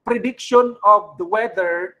prediction of the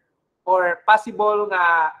weather or possible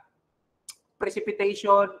nga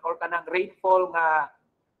precipitation or kanang rainfall nga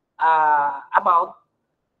amount,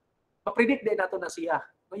 ma-predict din nato na siya.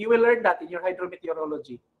 You will learn that in your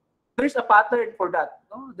hydrometeorology. There's a pattern for that.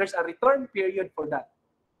 No? There's a return period for that.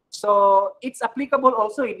 So it's applicable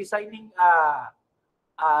also in designing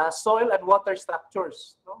soil and water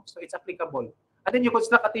structures. No? So it's applicable. And then you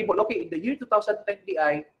construct a table. Okay, in the year 2010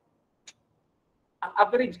 DI, ang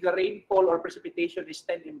average na rainfall or precipitation is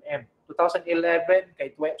 10 mm. 2011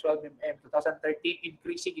 kay 12 mm. 2013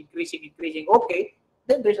 increasing. Okay,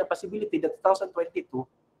 then there's a possibility that 2022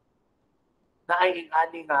 na ay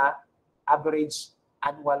ani nga average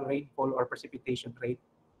annual rainfall or precipitation rate.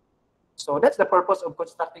 So that's the purpose of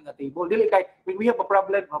constructing a table. Dili kay when we have a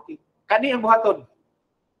problem, okay, kani ang buhaton.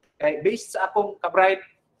 Kay based sa akong ka-bright,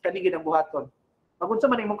 kani gid ang buhaton. Magunsa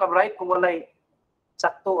man imong ka-bright kung walay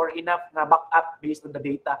sakto or enough na backup based on the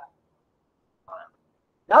data.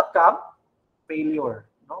 The outcome, failure.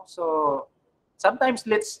 No? So sometimes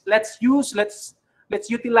let's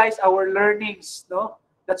utilize our learnings. No?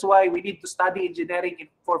 That's why we need to study engineering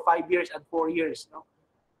for 5 years and 4 years. No?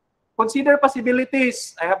 Consider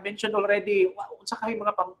possibilities. I have mentioned already. Unsa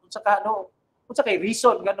kay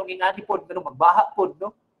reason nganong ingani pod nganong magbaha pod,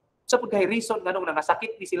 no? Unsa pod kay reason nganong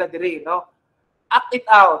nangasakit ni sila dire, no? Act it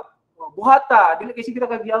out. Buhata, dili kay sige ra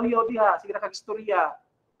kag yaw-yaw diha, sige ra kag istorya.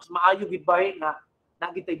 Mas maayo gid bay nga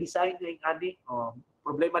nagitay design ning ani.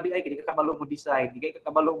 Problema di ay kay di ka kabalo mo design, di kay ka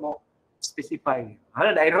kabalo mo specify.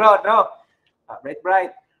 Ano dai ron, no?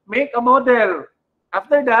 Bright. Make a model.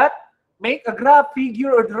 After that, make a graph, figure,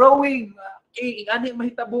 or drawing. Ingani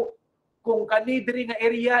mahitabo. kung kani diri nga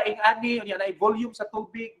area ing ani unya na volume sa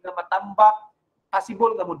tubig nga matambak,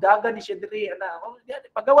 possible nga mudagan ni siya diri ana.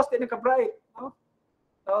 Pagawas din ka bright, no?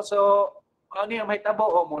 So ano yung mahitabo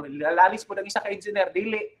o mo lalalis mo ng isa ka engineer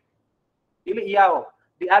dili iyaw.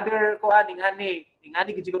 The other kuan ing ani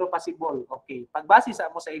gid siguro possible. Okay. Pagbase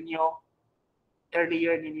sa mo sa inyo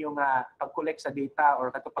earlier ninyo nga pag-collect sa data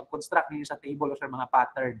or kato pag-construct ninyo sa table or sa mga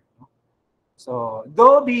pattern, no? So,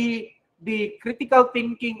 though the critical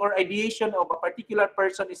thinking or ideation of a particular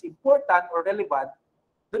person is important or relevant,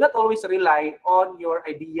 do not always rely on your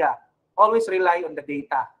idea. Always rely on the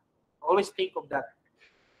data. Always think of that.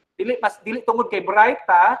 Dili tungod kay bright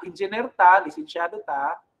ta, engineer ta, lisensyado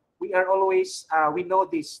ta, we are always we know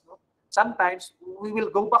this, no? Sometimes we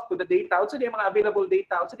will go back to the data. Unsa di mga available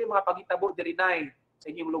data, unsa di mga paghitabo diri nay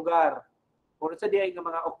sa inyong lugar, or unsa di nga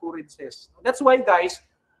mga occurrences. That's why guys,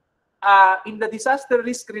 in the disaster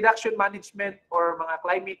risk reduction management or mga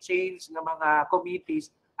climate change nga mga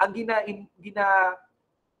committees, ang gina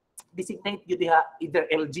designate yun diha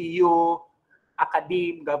either LGU,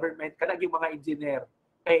 academe, government, kanang yung mga engineer.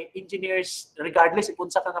 Kay engineers, regardless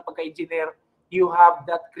kung sa ka nga pagka-engineer, you have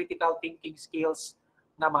that critical thinking skills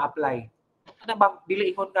na ma-apply. Ano bang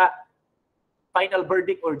dili ingon nga final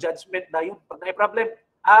verdict or judgment na yun? Pag na problem,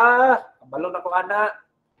 kabalo na ko ana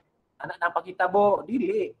na pagkitabo,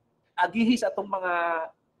 dili. Agihis atong mga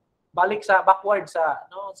balik sa backward sa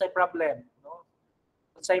no sa problem, no,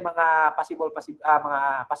 sa mga mga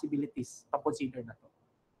possibilities pa-consider na to.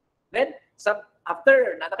 Then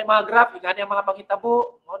after na kay mga graph ingani ang mga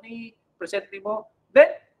panghitabo mo ni present mo,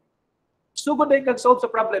 then sugod na kag solve sa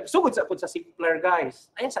problem, sugod sa simpler guys.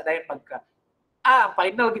 Ayan sa dayon pagka ang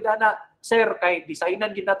final gid ana sir kay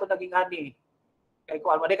designan gid nato naging ani kay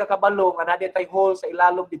kuan man ka kabalo nga na tay hole sa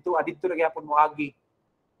ilalom dito adito na gyapon mo agi.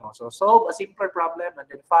 So solve a simpler problem and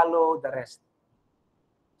then follow the rest.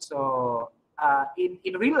 So in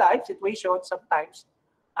real life situations sometimes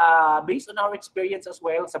based on our experience as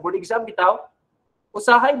well sa board exam bitaw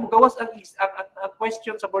usahay mo gawas ang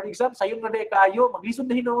question sa board exam sayon nga day kaayo maglisod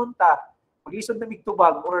na hinuon ta maglisod na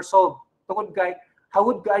migtubag or solve tungod kay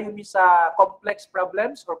hawod gayo mi sa complex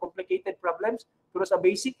problems or complicated problems pero sa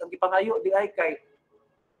basic ang gipangayo di ay kay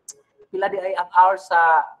pila di ay ang hours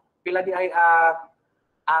sa pila di ay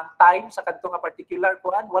ang time sa kadto nga particular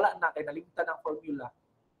kuan wala na kay nalimtan ang formula.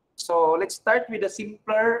 So let's start with the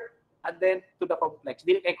simpler and then to the complex.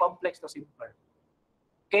 Dili kay complex to simpler.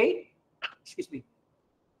 Okay? Excuse me.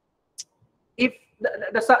 If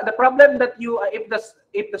the problem that you if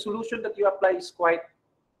the solution that you apply is quite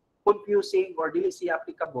confusing or dili siya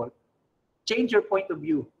applicable, change your point of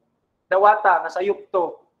view. Dawata nga sayop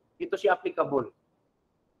to, ito siya applicable.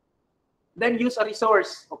 Then use a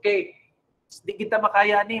resource. Okay. Di kita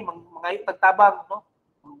makaya ni mga tagtabang, no?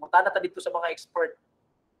 Mutana ta dito sa mga expert.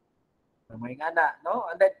 May ngana,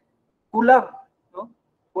 no? And then kulang, no?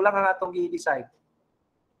 Kulang ang atong i-decide.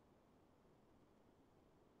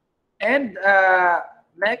 And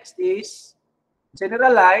next is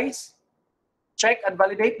generalize, check and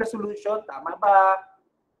validate the solution. Tama ba?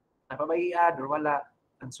 Napabaiad or wala?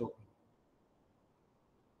 And so on.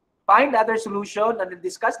 Find other solution and then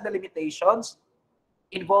discuss the limitations.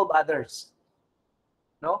 Involve others.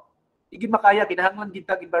 No? Igin makaya kinahanglan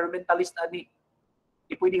kita environmentalist ani.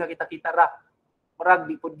 Di pwede nga kita ra. Murag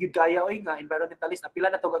di pud gyud kaya oy nga environmentalist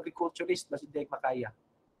apila na tong agriculturist basi di makaya.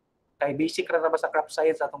 Kay basic ra ba sa crop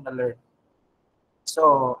science atong na-learn.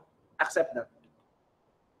 So, accept that.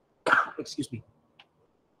 Excuse me.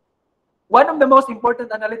 One of the most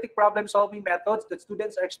important analytic problem-solving methods that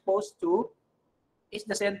students are exposed to is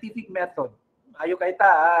the scientific method. Ayo kay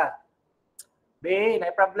ta. B, na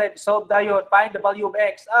problem. Solve dayon. Find the value of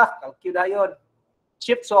X. Calculate dayon.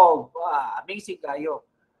 Shift solve. Amazing kayo.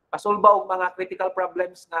 Pasolba og mga critical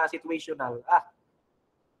problems na situational.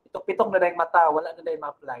 Pitong na dayong mata. Wala na dayong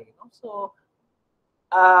ma-apply. No? So,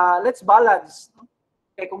 let's balance. No?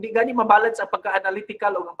 Kaya kung di gani mabalance ang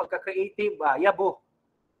pagka-analytical o ang pagka-creative, yabo.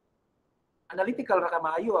 Analytical ra ka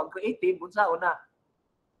maayo. Ang creative, unsa una.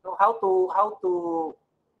 No, how to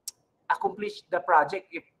accomplish the project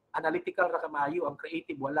if analytical ra ka maayo, ang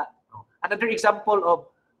creative wala. No? Another example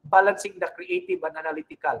of balancing the creative and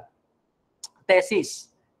analytical.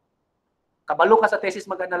 Thesis. Kabalo ka sa thesis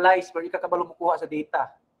mag-analyze, pero ika kabalo mo kuha sa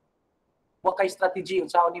data. Wa kay strategy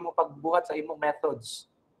unsaon nimo pagbuhat sa imong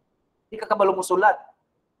methods. Di ka kabalo mo sulat.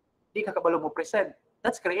 Di ka kabalo mo present.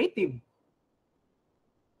 That's creative.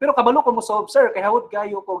 Pero kabalo ko mo solve, sir, kay hawod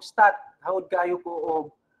gayo ko stat, hawod gayo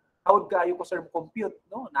ko sir compute,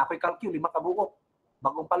 no? Na ako'y calculate 5 ka buok.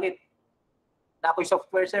 Bagong palit. Na ako'y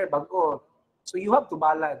software, sir, bago. So you have to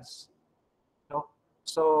balance. No?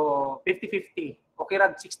 So 50-50. okay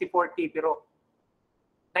ra 60-40 pero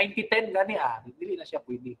 90-10 gani dili na siya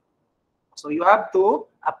pwede. So you have to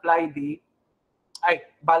apply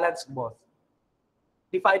balance both.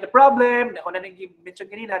 Define the problem, ako na mention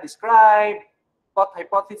kanina, describe, thought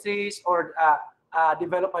hypothesis, or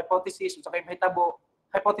develop hypothesis, o saka mahitabo,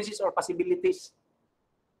 hypothesis or possibilities.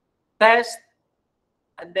 Test,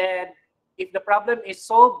 and then if the problem is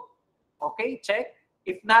solved, okay, check.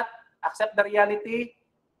 If not, accept the reality,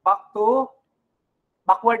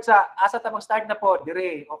 backward sa asa ta mag-start na po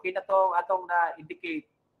dire. Okay na to atong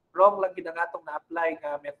na-indicate. Wrong lang gid ang atong na-apply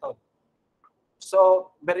nga method. So,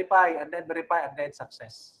 verify and then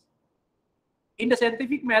success. In the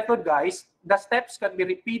scientific method, guys, the steps can be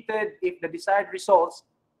repeated if the desired results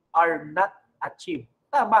are not achieved.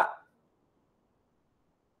 Tama.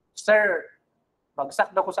 Sir, bagsak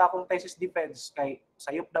daw ko sa akong thesis defense kay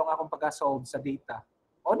sayop daw akong pag-solve sa data.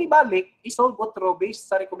 O di balik, i-solve ko through based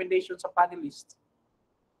sa recommendation sa panelists.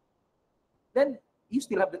 Then, you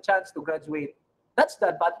still have the chance to graduate. That's the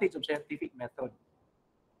advantage of scientific method.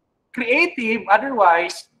 Creative,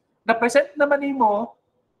 otherwise, na-present naman nimo,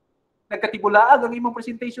 nagkatibulaag ang imong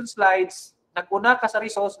presentation slides, nag-una ka sa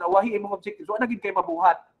results na wahi imong objectives, wala na gid kay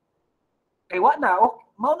mabuhat. Kay wa na,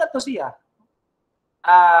 mao na to siya.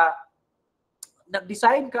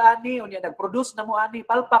 Nag-design ka ani, unya nag-produce na mo ani,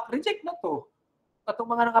 palpak, reject na to. Katong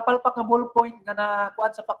mga nakapalpak nga ballpoint nga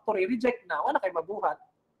nakuan sa factory, reject na, wala kay mabuhat.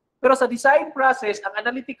 Pero sa design process, ang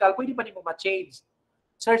analytical, pwede pa nimo ma-change.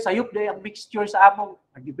 Sir, sayop day ang mixture sa among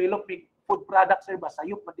nag-develop ng food products, sir, ba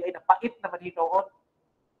sayop man di ay napait naman hinoon.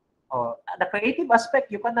 The creative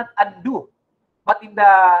aspect, you cannot undo. But in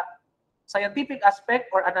the scientific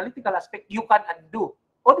aspect or analytical aspect, you can undo.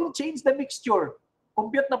 Only change the mixture.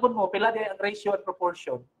 Compute na po mo, pila di ang ratio and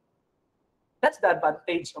proportion. That's the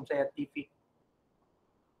advantage of scientific.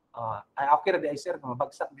 Okay na di ay, sir,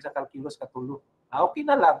 mabagsak sa calculus katulo. Okay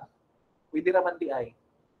na lang. Pwede naman di ay.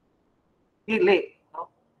 Dili. No?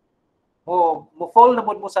 Mo fall na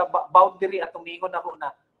mo sa boundary at tumingon ako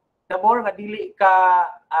na the more nga dili ka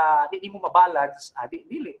di mo mabalance,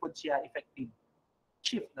 dili pud siya effective.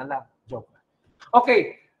 Shift na lang. Joke.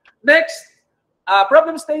 Okay. Next,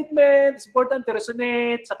 problem statement. It's important to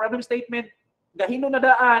resonate. Sa problem statement, gahino na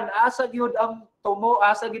daan, asa gyud ang tumo,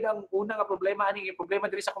 asa gyud ang una nga problema ani problema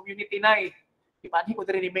diri sa community nay. Imani ko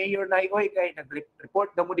diri ni mayor nay oy kay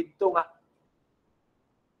nag-report daw mo didto nga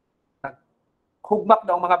hugmak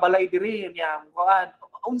daw mga balay diri niya kuan.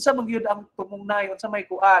 Unsa man gyud ang tumong nay, unsa may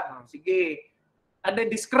kuan? Sige. And then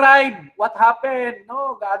describe what happened,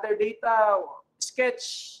 no? Gather data,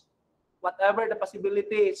 sketch whatever the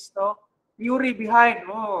possibilities, no? Theory behind,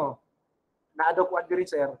 naado ko diri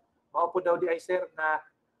sir. Mao po daw di ay sir na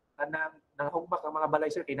hugmak ang mga balay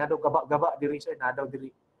sir kay nadaw gaba diri sir, nadaw diri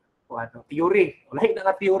kuan theory. Wala na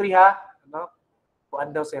nga theory ha, no?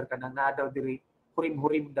 Kuan daw sir kanang nadaw diri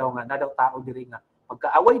hurim-hurim daw nga nadaw tao diri nga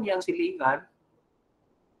pagkaaway niya ang silingan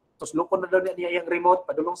tos lukon na daw niya yung remote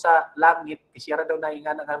padulong sa langit isira daw na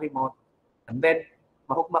inga nga remote and then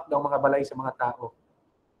mahugmak daw mga balay sa mga tao.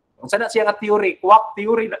 Unsa na siya nga theory? Quack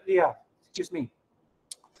theory na niya. Excuse me.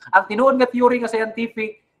 Ang tinuod nga theory nga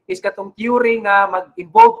scientific is katong theory nga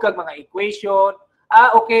mag-involve kag mga equation.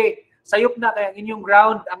 Okay, sayop na kay ang inyong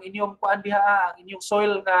ground, ang inyong kuan diha, ang inyong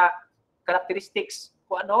soil nga characteristics.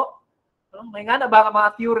 Kung ano? May nga na ba nga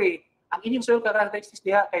mga theory? Ang inyong soil characteristics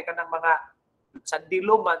diha kay kanang mga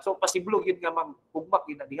sandilo man. So possible yun nga maghugmak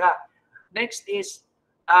yun na diha. Next is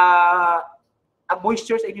ang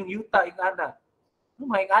moisture sa inyong yuta, ingana.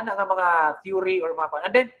 May ingana nga mga theory or mga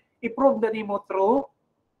and then i-prove na nimo through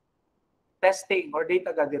testing or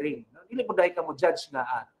data gathering. Dili mo dahil ka mo judge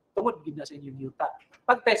nga tungod gid na sa inyong yuta.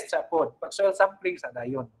 Pag-test sa pod, pag soil sampling sa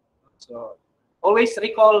dayon. So always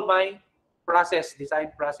recall my process,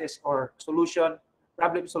 design process or solution,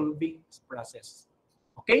 problem solving process.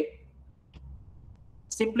 Okay?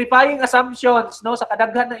 Simplifying assumptions, no, sa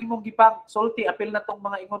kadaghan na imong gipang sulti apil na tong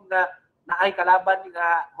mga ingon nga naay kalaban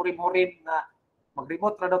nga hurim-hurim nga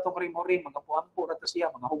mag-remote na daw tong hurim-hurim, magapuampo na to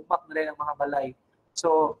siya, mga hugmak na rin ang mga balay.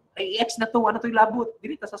 So, i-ex na to, ano to labot?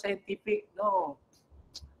 Dili ta sa scientific, no.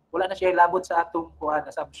 Wala na siya labot sa atong kuan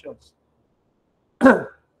assumptions.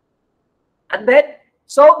 And then,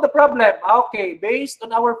 solve the problem. Okay, based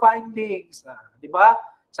on our findings. Di ba?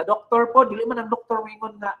 Sa doktor po, dili man ang doktor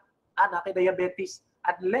mingon nga, kay diabetes.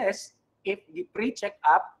 Unless, if the pre-check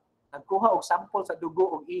up, nagkuha og sample sa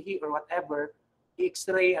dugo, og ihi, or whatever,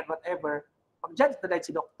 x-ray and whatever, pag-judge na dahil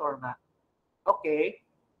si doktor nga, okay,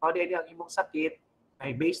 o din ang imong sakit,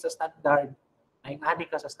 ay based sa standard, ay ngani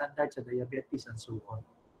ka sa standard sa diabetes and so on.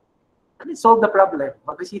 And then solve the problem.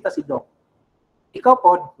 Magresita si doc. Ikaw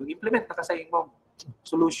po, implement na ka sa imong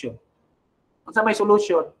solution. Kung sa may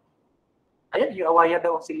solution, ayan, yung awaya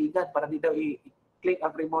daw ang silingan para di daw i-click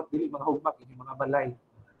ang remote, dili mga hugmak, yung mga balay.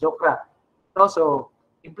 Joke ra. No, so,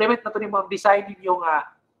 implement na ito yung mga design yung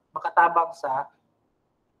makatabang sa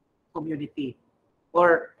community.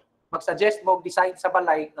 Or mag-suggest mo design sa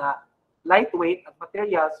balay na lightweight at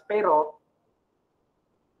materials pero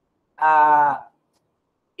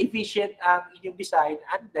efficient ang inyong design,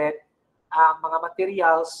 and then ang mga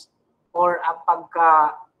materials or ang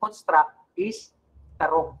pagka-construct is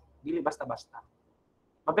tarong, dili basta-basta.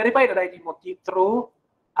 Ma-verify na dahil mo through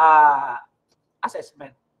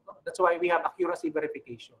assessment. That's why we have accuracy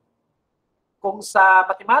verification. Kung sa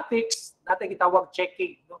mathematics, natin gitawag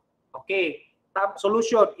checking. No? Okay,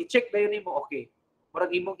 solution, i-check na yun mo, okay.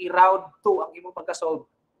 Murag imong i-round 2 ang imong pagka-solve.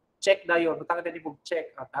 Check na yun. Matanga na imong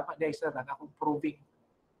check. Tama na isa na akong proving.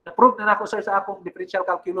 Na-prove na ako, sir, sa akong differential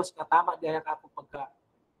calculus na tama na yung akong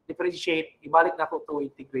pagka-differentiate. Ibalik na ako to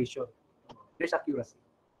integration. There's accuracy.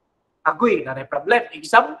 Agoy, na problem.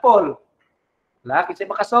 Example. Wala, kasi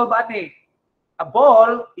makasolve ani. A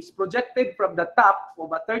ball is projected from the top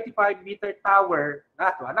of a 35-meter tower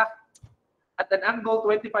at an angle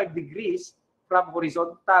 25 degrees from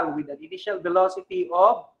horizontal with an initial velocity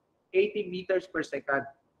of 80 meters per second.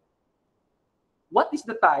 What is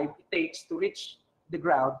the time it takes to reach the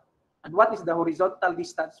ground, and what is the horizontal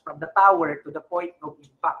distance from the tower to the point of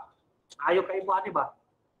impact? Ayaw kayo mo, ano ba?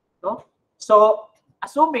 No? So,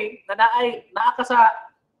 assuming na naaka sa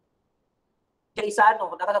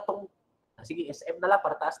sige, SM na lang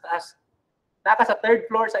para taas-taas. Naaka sa third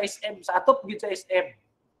floor sa SM, sa atop yun sa SM.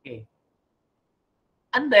 Okay.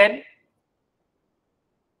 And then,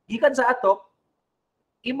 gikan sa atop,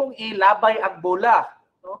 imong ilabay ang bola.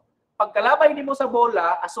 No? Pagkalabay nimo sa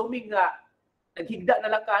bola, assuming nga naghigda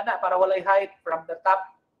na lang kana para walay height from the top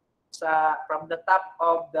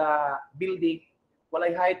of the building,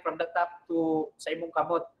 walay height from the top to sa imong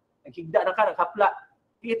kamot. Naghigda na ka, naghapla.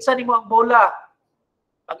 Iitsa nimo ang bola.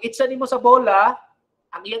 Pag itsa nimo sa bola,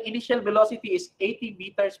 ang iyang initial velocity is 80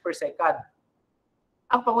 meters per second.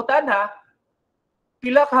 Ang pangutana,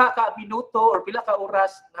 pila ka minuto or pila ka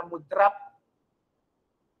oras na mo drop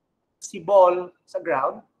si ball sa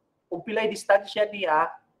ground, kung pilay distansya niya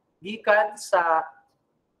gikan sa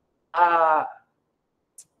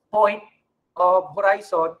point of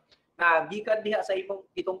horizon na gikan diha sa imong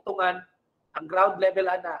gitungtungan ang ground level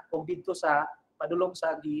ana kung didto sa padulong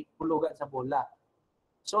sa gihulugan sa bola.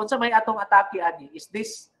 So unsa may atong atake ani? Is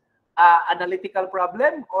this analytical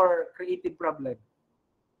problem or creative problem?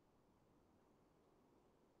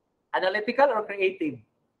 Analytical or creative?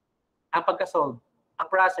 Ang pagka-solve, ang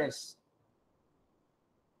process.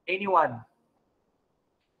 Anyone?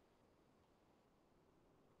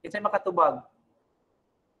 Kinsay makatubag?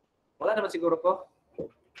 Wala naman siguro ko.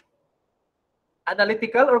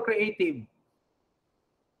 Analytical or creative?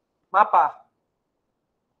 Mapa?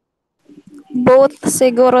 Both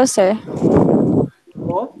siguro, sir.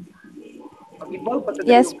 Both? Pag-involve pa sa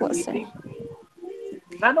Yes po, sir.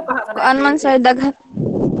 Ngano ka Kuan man, sir, daghan.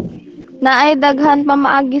 Naay daghan pa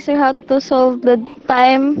maagi, sir, how to solve the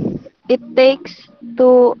time it takes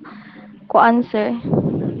to kuan, sir.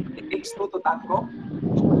 It takes two to tango?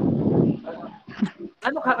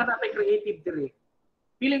 Ano ka na creative diri?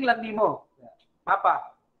 Feeling lang nimo.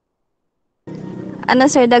 Papa. Ano,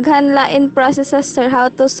 sir, daghan lain processes, sir,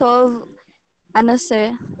 how to solve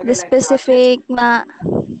sir, the specific na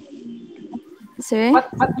sir.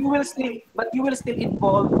 But you will still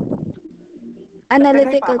involve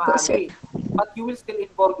Analytical po, sir. But you will still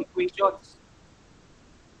involve equations.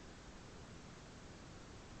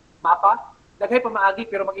 Mapa? Daghay pa maagi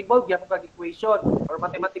pero mag-involve yan mga equation or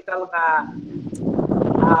mathematical na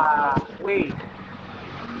way.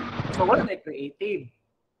 So wala na creative.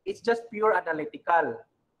 It's just pure analytical.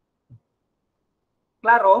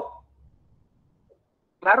 Klaro?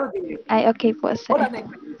 Klaro din. Ay, okay po, sir. Wala na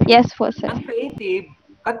yes po, sir. ang creative,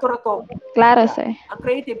 kanto ra to. Klaro, sir. Ang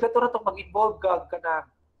creative, kanto ra to mag-involve ka na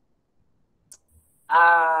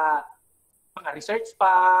mga research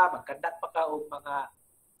pa, mag-conduct pa ka o mga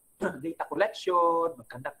data collection,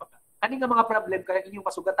 mag-conduct pa ka. Kani nga mga problem kaya inyong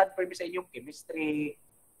masugatan permi sa inyong chemistry,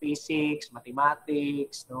 physics,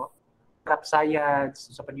 mathematics, no? Crop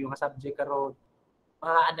science, sa panyo nga subject karon,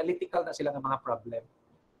 mga analytical na sila nga mga problem.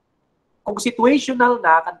 Kung situational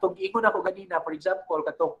na, kantong giingon ako ganina, for example,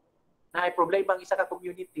 katong na ay problema ang isa ka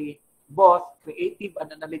community, both creative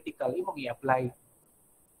and analytical, imong i-apply.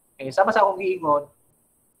 Eh, sama sa akong giingon,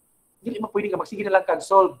 hindi mo pwede ka magsige na lang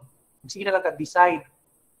kag-solve, magsige na lang kag-design.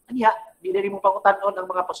 Anya, di na rin mo pangutanon ang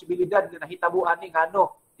mga posibilidad na nahitabuan ni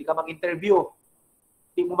ano, di ka mag-interview,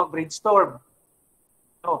 di mo mag-brainstorm.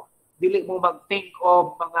 No. dili mo mag-think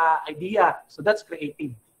of mga idea. So that's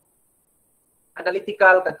creative.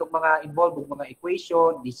 Analytical kadtong mga involved mga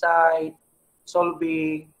equation, design,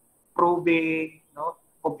 solving, proving, no,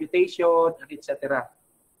 computation, and etc.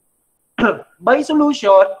 By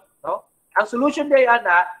solution, no? Ang solution day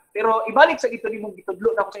ana, pero ibalik sa ito nimong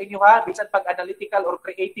gitudlo na ko sa inyo ha, bisan pag analytical or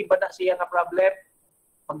creative ba na siya nga problem,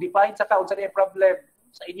 mag-define sa kaunsa niya problem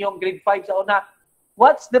sa inyong grade 5 sa una.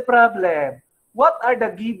 What's the problem? What are the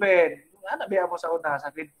given? Ano ba mo sa una, sa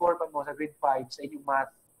grade 4 pa mo, sa grade 5 sa inyong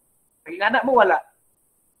math? Naging anak mo wala.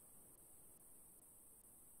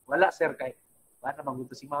 Wala sir kay. Wala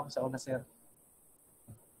maguto si ma'am sa una sir.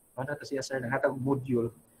 Ano to siya sir naghatag module.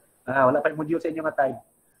 Wala pa yung module sa inyo nga time.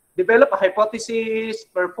 Develop a hypothesis,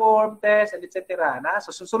 perform test, and etc. Na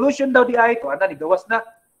so solution daw di ay to ana ni gawas na.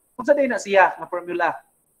 Unsa day na siya nga formula?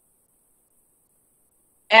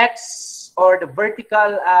 X or the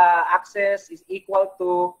vertical axis is equal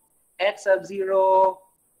to x sub 0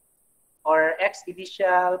 or x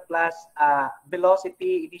initial plus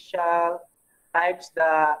velocity initial times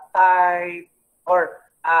the time or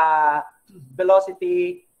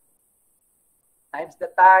velocity times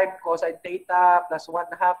the time cosine theta plus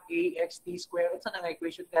 1/2 axt squared. Unsa na nga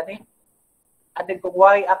equation gani? And then kung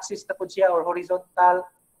y-axis na po siya or horizontal,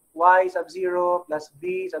 y sub 0 plus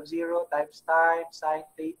b sub 0 times time sine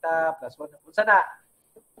theta plus 1. Unsa na?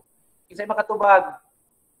 Kinsay makatubag?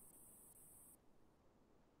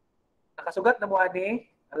 Nakasugat na mo ani?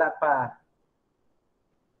 Wala pa.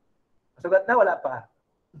 Nakasugat na? Wala pa.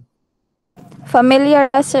 Familiar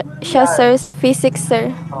siya, sir, physics,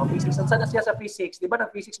 sir. Oh, physics. Unsa na siya sa physics? Di ba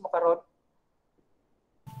nag-physics mo karon?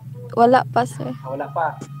 Wala pa, sir. Wala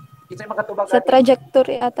pa. Kinsay makatubag Sa ani?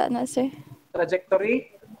 trajectory ata na, sir.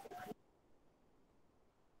 Trajectory?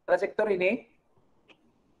 Trajectory ni?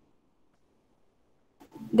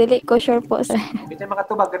 Dili ko sure po, sir. Kinsay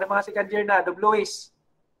makatubag? Ganang mga second year na. Luis?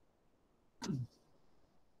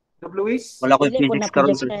 Luis? Wala ko Dili yung ko na physics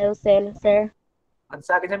karon sir. projectile cell, sir. Ang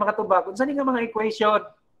sa akin sa mga tubag, kung saan nga mga equation?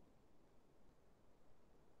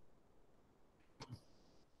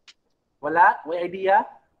 Wala? May idea?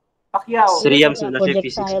 Pacquiao. Siriyam sa nasa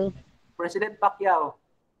physics. Projectile. President Pacquiao.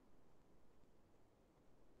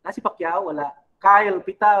 Si Pacquiao? Wala. Kyle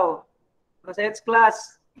Pitao. Nasa science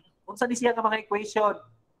class. Kung saan siya nga mga equation?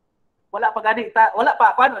 Wala pa gani. Wala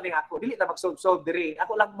pa. Paano ni ako? Dili na mag-solve diri.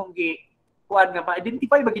 Ako lang mong kuan nga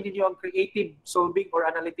ma-identify ba ninyo ang creative solving or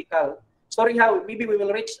analytical. Sorry how, maybe we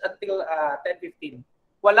will reach until 10:15.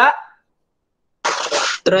 Wala?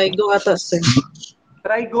 Trigo ata, sir.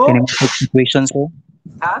 Trigo? Kinematics equations, sir.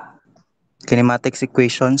 Ha? Kinematics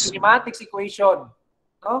equations. Kinematics equation.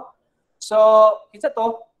 No? So, kinsa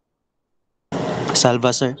to?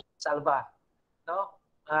 Salva, sir. Salva. No?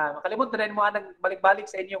 Makalimot na rin mo nang balik-balik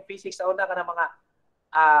sa inyong physics sa una ka ng mga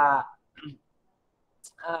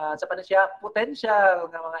sa pa na siya, potential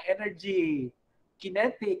ng mga energy,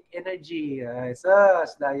 kinetic energy.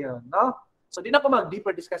 Sus, dayon, no? So, di na ko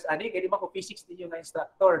mag-deeper discuss ani, kaya di man ko physics din yung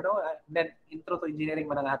instructor, no? And then, intro to engineering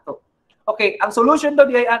man ang ato. Okay, ang solution daw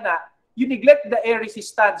di ay ana, you neglect the air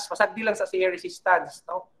resistance. Pasagdi lang sa air resistance,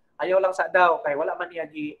 no? Ayaw lang sa daw, kaya wala man niya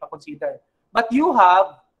i-consider. But you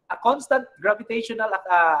have a constant gravitational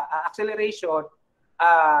acceleration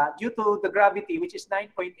due to the gravity, which is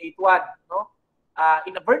 9.81, no?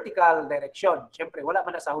 In a vertical direction. Siyempre, wala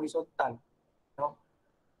man na sa horizontal. No?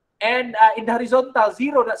 And in the horizontal,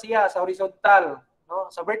 zero na siya sa horizontal.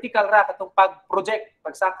 No? Sa vertical ra, katong pag-project,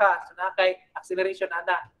 pagsaka, sa nakay acceleration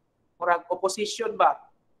ana, murag opposition ba?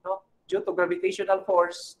 No? Due to gravitational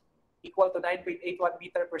force equal to 9.81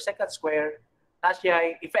 meter per second square, na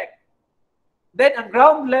siya effect. Then, ang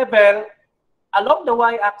ground level, along the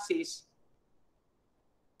y-axis,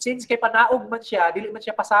 since kay panaog man siya, dili man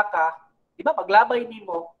siya pasaka, di ba, paglabay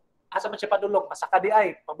nimo, asa man siya padulong, pasaka di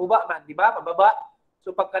ay, pabuba man, di ba, pababa. So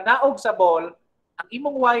pagkanaog sa ball, ang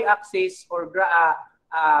imong y-axis or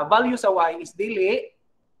value sa y is dili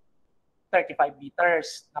 35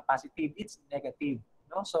 meters na positive, it's negative.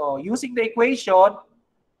 No? So using the equation,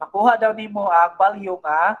 makuha daw nimo ang value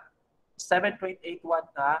nga 7.81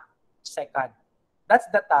 na second. That's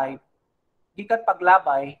the time, gikan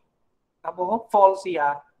paglabay, kamo fall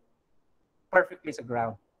siya perfectly sa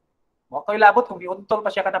ground. Mo koy labot kung giuntol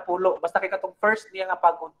pa siya kana pulo, basta kay katong first niya nga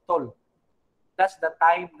pag-untol. That's the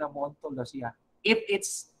time na mo-untol na siya. If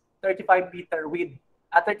it's 35 meter width,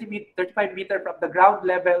 35 meter from the ground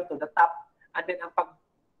level to the top, and then ang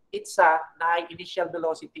pag-itsa na ay initial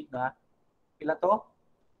velocity na, pila to?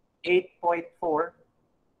 8.4,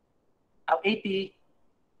 80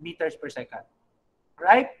 meters per second.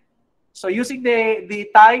 Right? So using the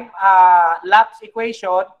time lapse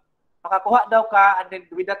equation, Makakuha daw ka, and then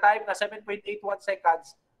with the time na 7.81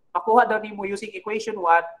 seconds, makuha daw nimo using equation 1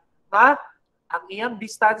 na ang iyang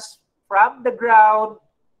distance from the ground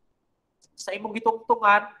sa imong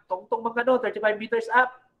gitungtungan, tungtong mga 35 meters up,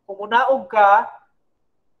 kung munaog ka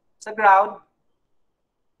sa ground,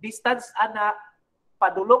 distance ana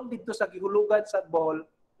padulong dito sa gihulugan sa ball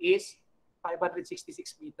is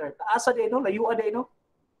 566 meter. Taasa din no, layuan din no.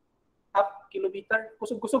 Half kilometer,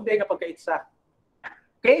 kusog-kusog din nga pagkaitsa.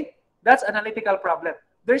 Okay? That's analytical problem.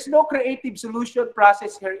 There's no creative solution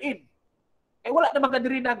process herein. Eh wala naman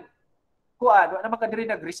kadiri nag kuan, wala naman kadiri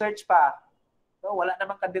nag research pa. No, wala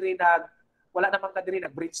naman kadiri nag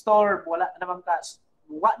brainstorm, wala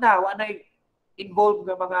na involved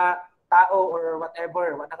nga mga tao or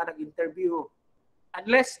whatever, wala ka nag-interview.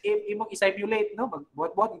 Unless if imong i-simulate, no,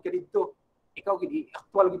 magbuhat-buhat ka dito. Ikaw gid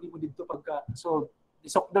actual gid mo dito pagka so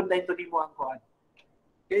isokdon na ito nimo ang kuan.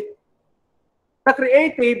 Okay? The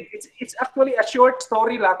creative, it's actually a short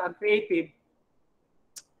story lang ang creative.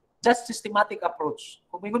 Just systematic approach.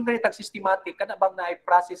 Kung mingon ka tag systematic, kana bang naay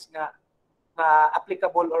process nga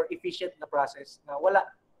applicable or efficient na process na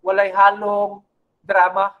walay halong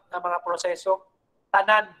drama na mga proseso,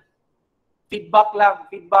 tanan feedback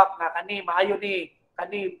nga kani maayo ni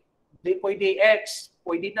kani di pwede X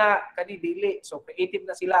pwede na kani dili, so creative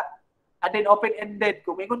na sila. And then open-ended,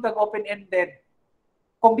 kung mingon kag open-ended,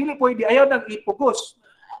 kung dili pwede ayaw nang ipugos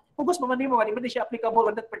man nimo nga di man siya applicable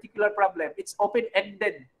on that particular problem. It's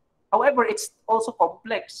open-ended, however it's also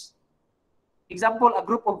complex. Example, a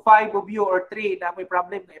group of 5 of you or 3 na may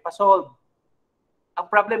problem na ipasolve. Ang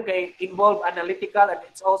problem kay involve analytical and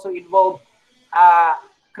it's also involve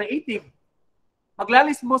creative.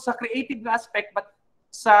 Maglalis mo sa creative na aspect, but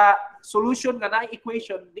sa solution nga na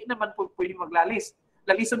equation, di naman po pwede maglalis.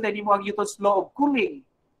 Lalisod na mo ang Newton's law of cooling,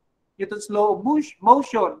 Newton's law of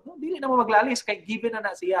motion. No? Dili na mo maglalis kay given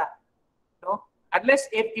na siya. No? Unless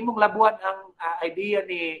if imong labuan ang idea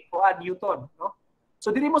ni Newton. No? So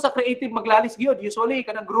dili mo sa creative maglalis gyud. Usually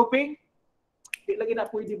kanang grouping di lagi na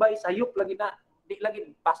pwede ba isayop lagi na, di lagi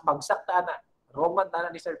pas bagsak ta na. Roman ta na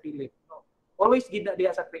ni Sir Philip. No? Always gid na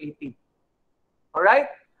diya sa creative. All right?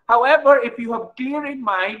 However, if you have clear in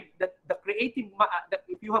mind that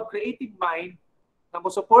if you have creative mind na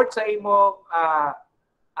mo support sa imong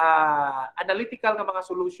analytical nga mga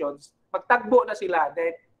solutions, magtagbo na sila,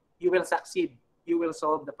 then you will succeed. You will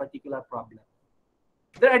solve the particular problem.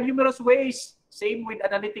 There are numerous ways. Same with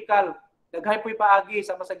analytical. Daghay po'y paagi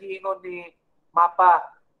sa masagiingon ni Mapa.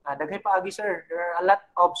 Daghay paagi, sir. There are a lot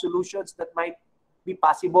of solutions that might be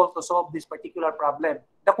possible to solve this particular problem.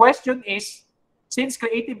 The question is, since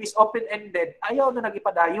creative is open-ended, ayaw na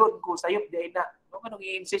nagipadayon kung sayop di na. No, anong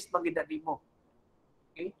i-insist maganda nimo.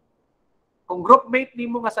 Okay? Kung groupmate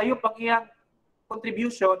nimo nga sayop ang iyang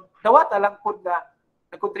contribution, dawata lang pud nga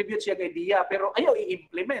nag-contribute siya kay idea, pero ayaw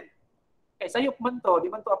i-implement. Kaya sayop man to,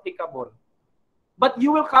 di man to applicable. But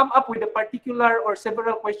you will come up with a particular or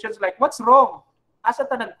several questions like, what's wrong? Asa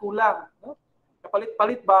ta nagkulang? No?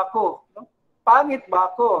 Kapalit-palit ba ako? No? Pangit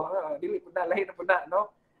ba ako? Dili po na, lahi na po na.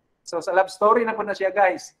 No? So sa love story na po na siya,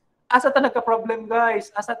 guys. Asa ta nagka-problem,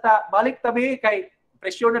 guys? Asa ta, balik tabi kay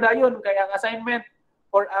pressure na dayon kay ang assignment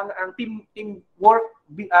or ang team work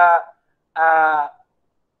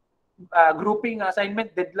grouping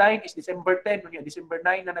assignment deadline is December 10, December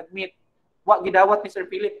 9 na nag-meet. Wa gidawat ni Sir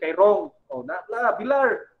Philip kay wrong. Oh,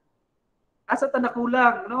 Bilar. Asa ta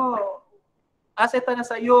nakulang, no? Asa ta na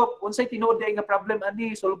sayop, unsay tinuod nga problem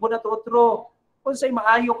ani, solbo na to otro. Unsay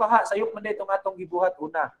maayo ka sayop man ditong atong gibuhat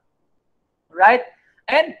una. Right?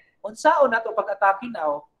 And unsaon nato pag-atake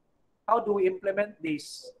now? How do we implement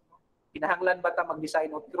this? Kinahanglan ba ta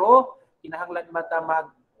mag-design otro? Kinahanglan ba ta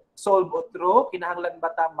mag-solve otro? Kinahanglan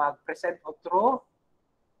ba ta mag-present otro?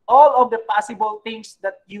 All of the possible things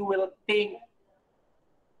that you will think,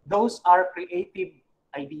 those are creative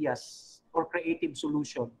ideas or creative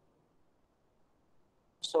solution.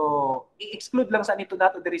 So, i-exclude lang sa nito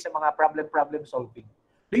nato diri sa mga problem solving.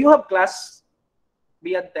 Do you have class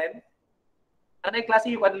beyond 10? Anay klase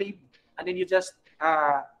you can leave and then you just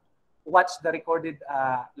watch the recorded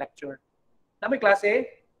lecture. Na may klase?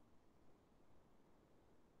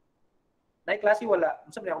 Na klase wala.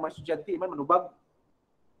 Unsa man ako mga estudyante man manubag.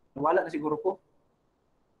 Nawala na siguro ko.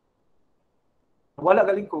 Nawala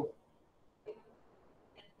galing ko.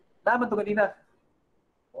 Naman to ganina.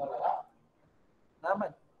 Wala.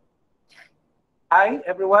 Naman. Hi,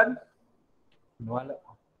 everyone. Nawala ko.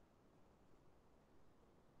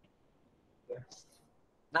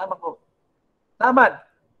 Naman ko. Naman.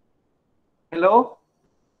 Hello?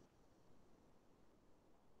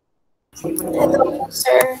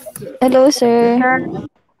 Hello, sir.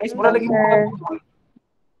 Guys, mura lagi mo.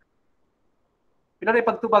 Pila rin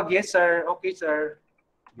pagtubag, yes sir, okay sir.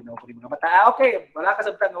 Ginawa ko rin mga mata. Okay, wala ka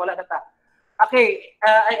sabtang, wala na ta. Okay,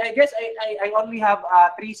 I guess I only have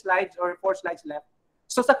 3 slides or 4 slides left.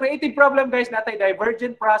 So sa creative problem guys, natay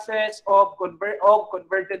divergent process of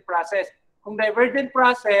convergent process. Kung divergent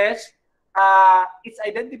process, it's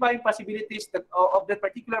identifying possibilities of the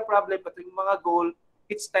particular problem but yung mga goal,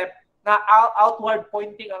 it's step na outward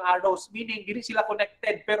pointing ang arrows, meaning hindi sila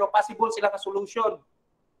connected pero possible sila ka solution.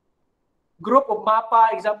 Group of mapa,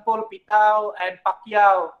 example, Pitaw and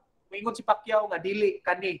Pacquiao. Moingon si Pacquiao nga dili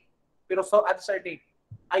kani. Pero so answer ni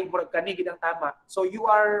ay murag kani gid ang tama. So you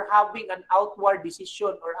are having an outward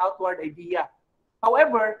decision or outward idea.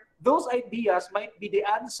 However, those ideas might be the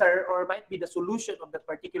answer or might be the solution of that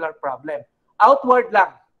particular problem. Outward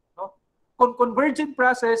lang, no? Kung convergent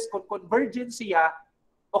process, kung convergent siya,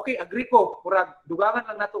 okay, agree ko, murag dugangan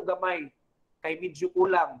lang nato gamay kay medyo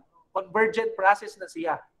kulang. Convergent process na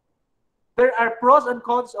siya. There are pros and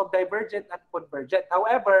cons of divergent and convergent.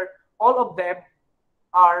 However, all of them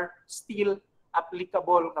are still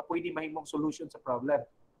applicable na pwede mahimong solution sa problem.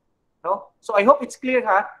 No? So I hope it's clear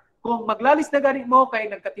ha. Kung maglalis na gani mo kay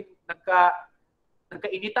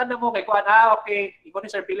nagkainitan na mo kay kuan okay, iko ni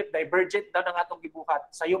Sir Philip divergent daw nang atong gibuhat,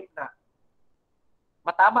 sayop na.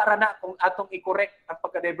 Matama ra na kung atong i-correct ang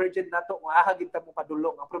pagka-divergent nato kung ahagid ta mo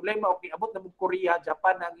padulong. Ang problema okay abot na mo Korea,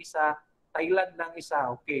 Japan ang isa, Thailand nang isa.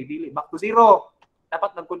 Okay, dili back to zero.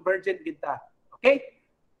 Dapat mag-convergent gid ta. Okay?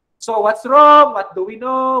 So what's wrong? What do we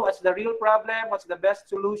know? What's the real problem? What's the best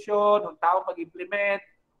solution? Kung tao mag-implement?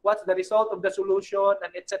 What's the result of the solution?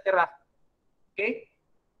 And etc. Okay?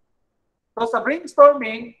 So sa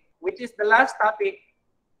brainstorming, which is the last topic,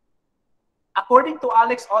 according to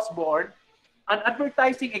Alex Osborne, an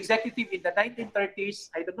advertising executive in the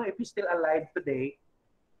 1930s, I don't know if he's still alive today,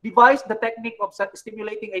 devised the technique of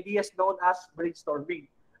stimulating ideas known as brainstorming.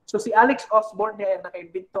 So si Alex Osborne niya ang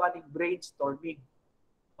naka-invento aning brainstorming.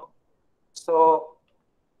 So,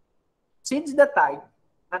 since the time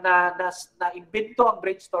na-invento ang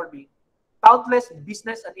brainstorming, countless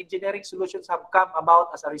business and engineering solutions have come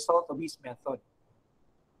about as a result of this method.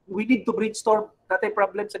 We need to brainstorm natay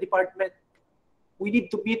problem sa department. We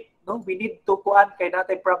need to meet, no? We need to kuan kay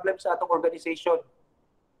natay problem sa atong organization.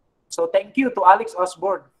 So, thank you to Alex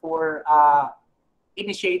Osborne for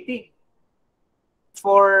initiating,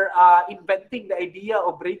 for inventing the idea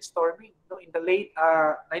of brainstorming in the late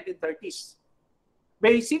 1930s.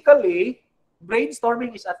 Basically,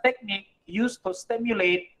 brainstorming is a technique used to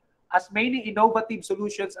stimulate as many innovative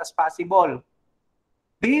solutions as possible.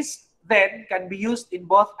 This then can be used in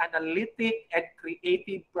both analytic and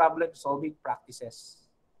creative problem-solving practices.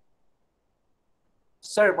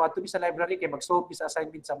 Sir, mga tubi sa library kay mag-solve sa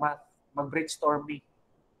assignment sa math, mag-brainstorming.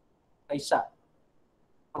 Kaysa,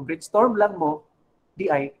 mag-brainstorm lang mo, di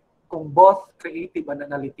ay kung both creative and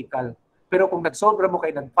analytical. Pero kung nag-solve mo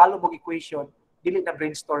kay nag-follow mo equation, dili na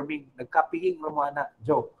brainstorming, nag-copying mo ana,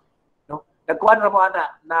 joke. No? Nagkuan mo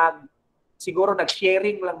ana, siguro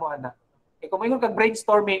nag-sharing lang mo ana. Eh kung mayroon kang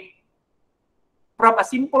brainstorming from a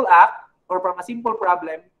simple act or from a simple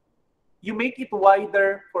problem, you make it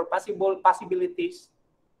wider for possibilities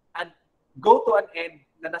and go to an end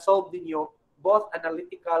na na-solve ninyo both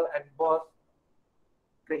analytical and both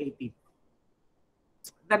creative.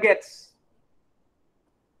 Na-gets?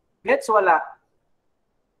 Gets wala?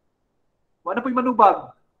 Wala po yung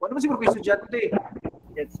manubag. Wala mo siguro kayo estudyante.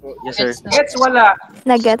 Yes, sir. Gets wala?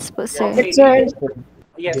 Na-gets po, sir. Okay. Sir.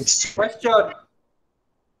 Yes. Question.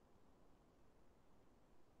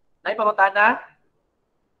 Naipamutana?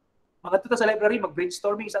 Mga tuta sa library,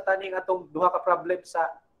 mag-brainstorming sa taning atong duha ka problem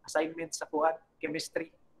sa assignment sa kuan,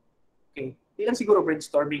 chemistry. Okay. Di lang siguro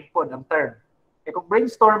brainstorming po ang term. Eh kung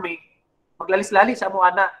brainstorming, maglalis-lalis sa mo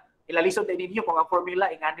ana, ilalisod din ninyo kung ang formula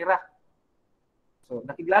inganira. So,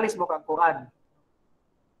 nakiglalis mo kang kuan,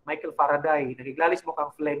 Michael Faraday, nakiglalis mo kang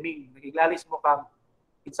Fleming, nakiglalis mo kang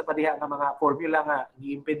itsa pa diha nga mga formula nga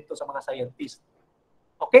giimbento sa mga scientist.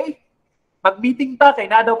 Okay? Mag-meeting ta kay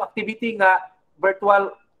na daw activity nga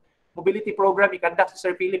virtual mobility program i-conduct si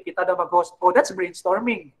Sir Philip, kita daw mag-host. Oh, that's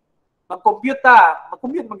brainstorming. Mag-compute ta,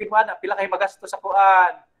 mag-compute magginwana, pila kay magasto sa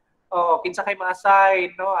kuan. Oh, kinsa kay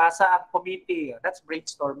ma-assign, no? Asa ang committee. That's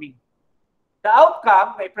brainstorming. The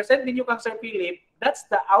outcome, may present ninyo kang Sir Philip, that's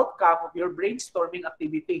the outcome of your brainstorming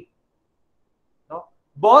activity. No?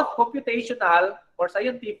 Both computational or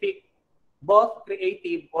scientific, both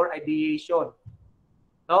creative or ideation.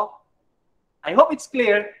 No? I hope it's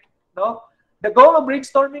clear. No? The goal of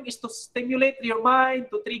brainstorming is to stimulate your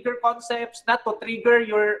mind, to trigger concepts, not to trigger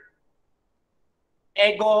your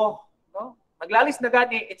ego. No? Maglalis na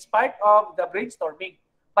gani, it's part of the brainstorming.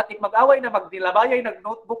 But if mag-away na magdilabayay ng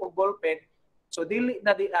notebook o ballpen, So dili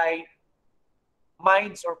na di ay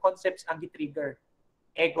minds or concepts ang gi-trigger.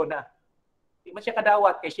 Ego na. Di man siya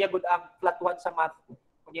kadawat kay siya gud ang flat one sa math.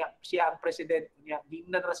 Kunya siya ang president, kunya di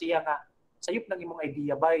na siya nga sayop nang imong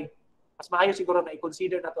idea bay. Mas maayo siguro na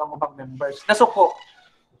i-consider na to ang ubang members. Nasuko.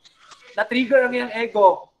 Na-trigger ang iyang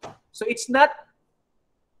ego. So it's not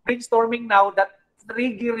brainstorming now that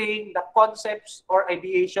triggering the concepts or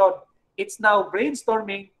ideation. It's now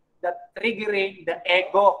brainstorming that triggering the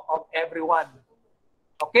ego of everyone.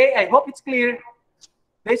 Okay, I hope it's clear.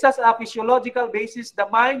 This has a physiological basis. The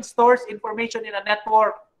mind stores information in a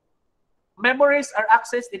network. Memories are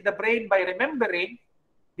accessed in the brain by remembering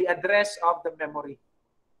the address of the memory.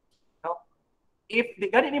 No? If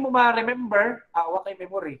di ganit mo ma-remember, wa kay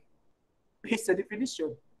memory. Based sa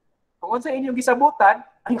definition. Kung sa inyong gisabutan,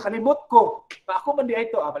 ay kalimot ko. Ako man di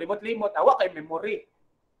ito, malimot-limot, wa kay memory.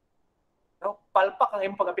 No? Palpak ang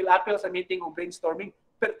imong pag-apil-apil sa meeting o brainstorming,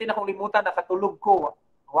 pero tinakong limutan, nakatulog ko.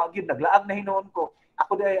 Wag yun, naglaag na hinoon ko.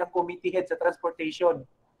 Ako di ay ang committee head sa transportation.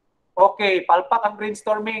 Okay, palpak ang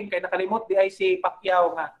brainstorming, kay nakalimot di ay si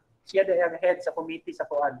Pacquiao nga. Siya di ang head sa committee sa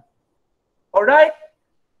kuan. Alright,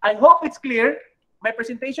 I hope it's clear. My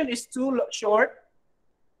presentation is too short,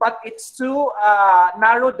 but it's too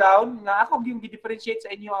narrow down nga ako yung di-differentiate sa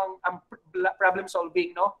inyo ang problem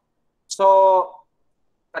solving, no? So,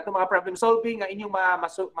 ato mga problem solving nga inyong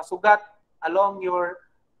masugat along your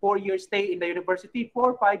 4-year stay in the university,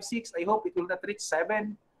 4, 5, 6, I hope it will not reach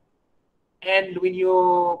 7. And when you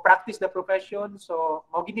practice the profession, so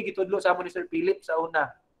mao gini gitudlo sa amo ni Sir Philip sa una.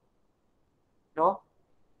 No?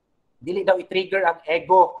 Dili daw i-trigger ang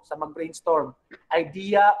ego sa mag-brainstorm.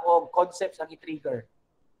 Idea o concepts ang i-trigger.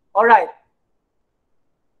 All right.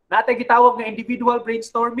 Natay gitawag nga individual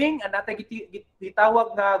brainstorming and natay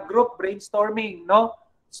gitawag nga group brainstorming, no?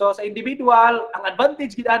 So sa individual, ang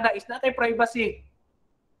advantage gid ana is natay privacy.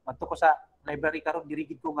 Madto ko sa library karon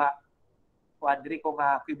dirigid ko nga diri ko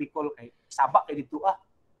nga cubicle kay sabak kay dito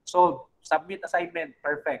So submit assignment,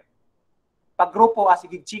 perfect. Pag grupo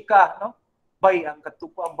sige chika, no? Bay ang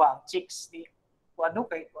katupo ang ba ang chicks ni ano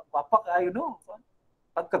kay papa kayo no.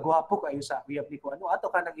 Pagkagwapo kayo sa uyab ni ko ano ato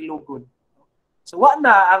ka nang ilugon. So wa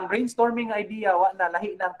na ang brainstorming idea, wa na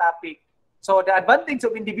lahi ng topic. So the advantage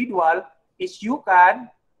of individual is you can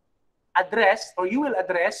address or you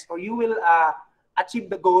will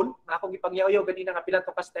achieve the goal na akong ipangyaw-yaw ganina nga pila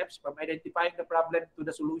to ka steps from identifying the problem to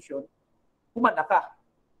the solution. Humana ka.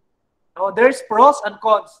 No, there's pros and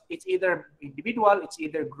cons. It's either individual, it's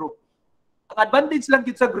either group. Ang advantage lang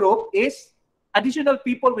dito sa group is additional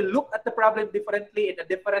people will look at the problem differently in a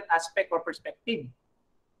different aspect or perspective.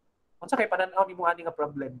 Unsa kay pananaw nimo ani nga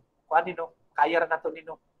problem? Kuan nino, kaya ra nato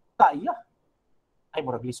nino. Kaya. Ay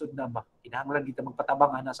murag lisod na ba? Kinahanglan kita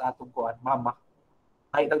magpatabang ana sa atong kuan, mama.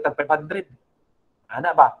 Ay dagdag 500.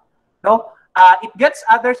 Ana ba? No? It gets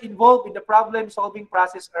others involved in the problem solving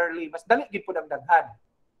process early. Mas dali gid pud ang daghan.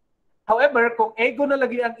 However, kung ego na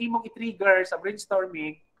lagi ang imong i-trigger sa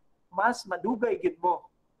brainstorming, mas madugay gid mo.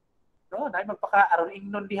 No, nay magpaka aron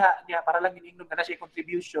ingnon diha niya para lang ingnon kana siya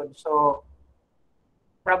contribution. So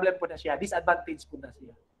problem po na siya, disadvantage po na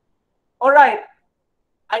siya. All right.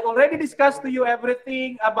 I already discussed to you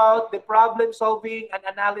everything about the problem solving and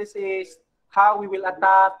analysis, how we will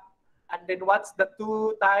attack, and then what's the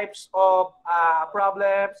two types of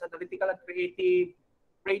problems, analytical and creative,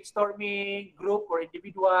 brainstorming, group or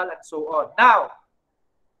individual, and so on. Now,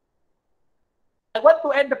 I want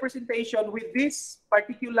to end the presentation with this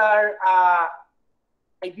particular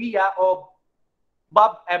idea of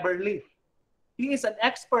Bob Eberle. He is an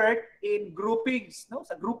expert in groupings, no?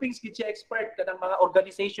 Sa groupings gid siya expert kanang mga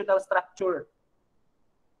organizational structure.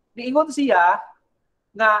 Niingon siya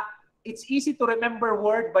nga it's easy to remember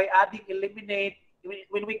word by adding eliminate.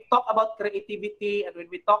 When we talk about creativity and when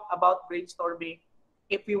we talk about brainstorming,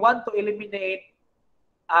 if we want to eliminate,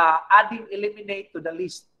 adding eliminate to the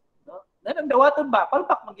list. No? Nanang dawaton ba?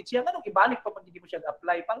 Palpak man gid siya nganong ibalik pa man gid mo siya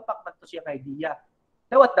apply. Palpak man to siya nga idea.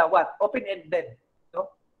 Dawat open-ended. No?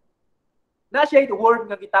 Na siya yung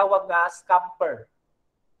word nga gitawag nga scamper.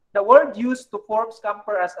 The word used to form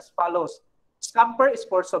scamper as follows. Scamper is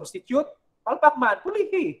for substitute. Palpak man,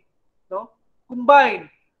 pulihi. No?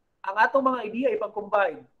 Combine. Ang atong mga idea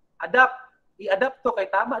ipang-combine. Adapt. I-adapt to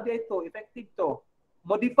kay tama di ito, effective to.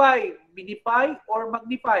 Modify, minify, or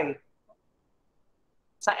magnify.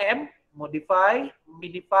 Sa M, modify,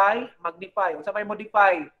 minify, magnify. Kung sa may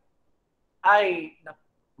modify, ay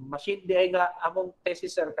machine di ay nga among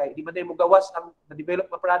thesis sir kay di man day mo gawas ang na-develop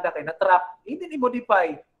nga product kay na-trap, hindi ni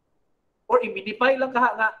modify or i-minify lang kaha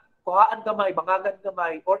nga kuhaan gamay, bangagan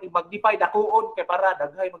gamay or i-magnify dakuon kay para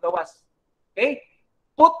daghay magawas. Okay?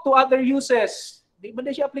 Put to other uses. di man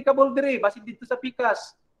siya applicable dire basin dito sa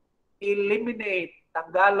pikas. Eliminate,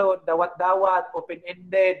 tanggalon, dawat-dawat,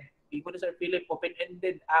 open-ended. Ingon ni Sir Philip,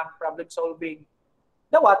 open-ended ang problem solving.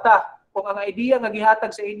 Dawata. Kung ang idea nga gihatag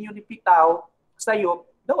sa inyo ni Pitaw, sayop,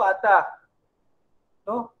 dawata.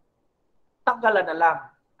 No? Tanggalan na lang.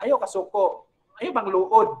 Ayaw kasuko. Ayaw bang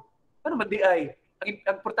luod. Ano man di ay? Ang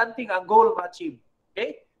importante nga ang goal ma-achieve.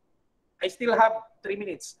 Okay? I still have 3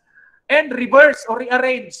 minutes. And reverse or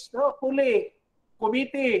rearrange. No? Puli.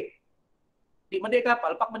 Committee. Di man di ka,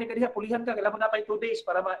 palpak man di ka diha, pulihan ka, kailangan mo na pa 2 days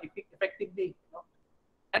para ma-effective day. No?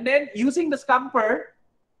 And then, using the scamper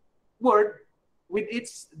word with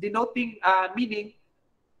its denoting meaning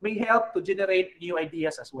may help to generate new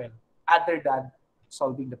ideas as well, other than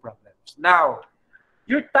solving the problems. Now,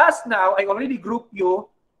 your task now, I already grouped you.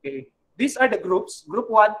 Okay, these are the groups. Group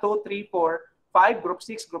 1, 2, 3, 4, 5, Group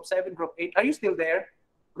 6, Group 7, Group 8. Are you still there?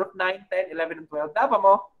 Group 9, 10, 11, and 12. Tama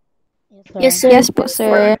mo? Yes, sir. Yes po,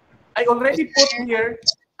 sir. I already put here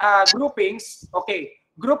groupings. Okay,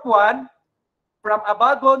 Group 1, from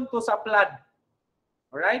Abagon to Saplad.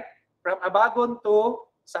 Alright? From Abagon to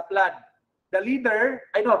Saplad. The leader,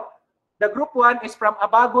 the group 1 is from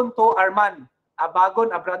Abagon to Arman. Abagon,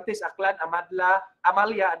 Abrantes, Aklan, Amadla,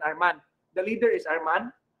 Amalia, and Arman. The leader is Arman.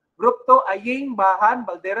 Group 2, Aying, Bahan,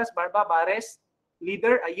 Balderas, Barba, Bares.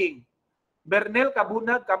 Leader, Aying. Bernel,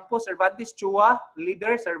 Cabunag, Campos, Cervantes, Chua.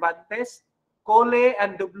 Leader, Cervantes. Cole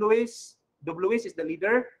and Dubluis. Dubluis is the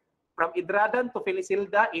leader. From Idradan to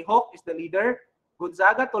Felicilda, Ihok is the leader.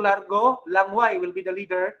 Gonzaga to Largo, Langway will be the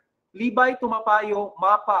leader. Libay to Mapayo,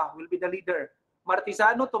 Mapa will be the leader.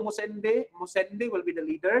 Martisano to Musende, Musende will be the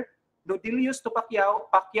leader. Nudilius to Pacquiao,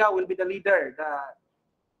 Pacquiao will be the leader, the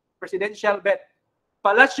presidential bet.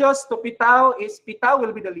 Palacios to Pitao Pitao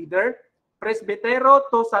will be the leader. Presbitero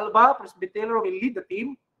to Salva, Presbitero will lead the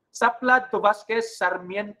team. Saplad to Vasquez,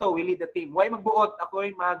 Sarmiento will lead the team. Why magbuot?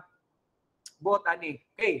 Ako'y magbuot ani.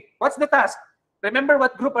 Okay, what's the task? Remember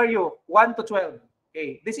what group are you? 1 to 12.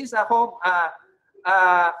 Okay, this is a home,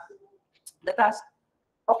 the task.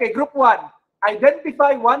 Okay, group 1.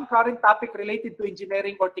 Identify one current topic related to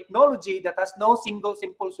engineering or technology that has no single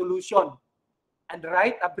simple solution. And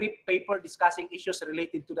write a brief paper discussing issues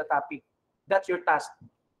related to the topic. That's your task.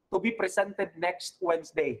 To be presented next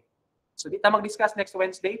Wednesday. So, di ta mag-discuss next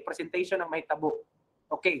Wednesday, presentation ng may tabo.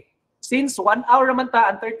 Okay. Since 1 hour naman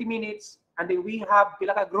ta and 30 minutes, and then we have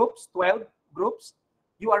pila ka groups, 12 groups,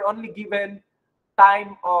 you are only given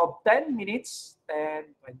time of 10 minutes,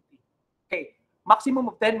 10, 20. Okay.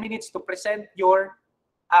 Maximum of 10 minutes to present your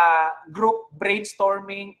group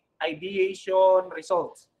brainstorming, ideation,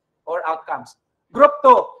 results, or outcomes. Group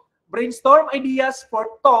 2, brainstorm ideas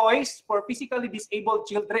for toys for physically disabled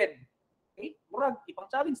children. Okay? Murag, ipang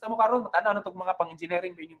challenge na mo karon, matanaw na itong mga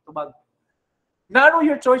pang-engineering yung tubag. Narrow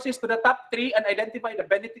your choices to the top 3 and identify the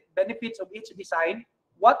benefits of each design.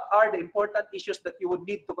 What are the important issues that you would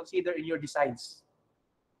need to consider in your designs?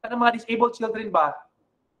 Kanang mga disabled children ba?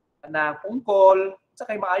 Na pungkol, sa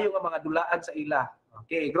kay maayo nga mga dulaan sa ila.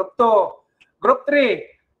 Okay, group 2. Group 3,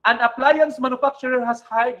 an appliance manufacturer has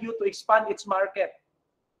hired you to expand its market.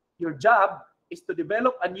 Your job is to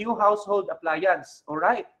develop a new household appliance. All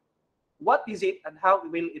right. What is it and how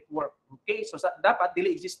will it work? Okay, so dapat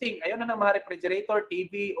dili existing. Ayaw na ng mga refrigerator,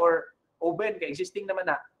 TV, or oven, kay existing naman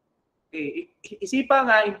na. Okay, isipa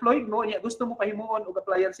nga, employed mo, niya, gusto mo pahimuon og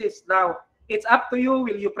appliances. Now, it's up to you.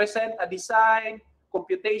 Will you present a design,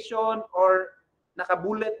 computation, or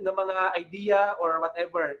nakabullet na mga idea or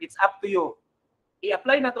whatever? It's up to you.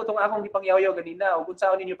 I-apply na to itong akong gipangyaw-yaw ganina o kung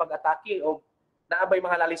saan ninyo pag-atake o naabay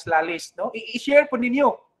mga lalis-lalis. No? I-share po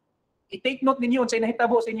ninyo. I-take note ninyo sa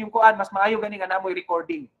inahitabo sa inyong kuan, mas maayo gani nga namoy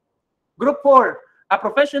recording. Group 4, a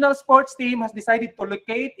professional sports team has decided to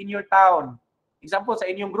locate in your town. Example, sa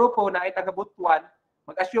inyong grupo na ay taga Butuan,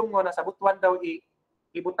 mag-assume mo na sa Butuan daw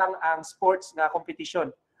ibutang ang sports na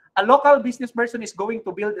competition. A local business person is going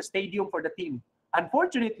to build a stadium for the team.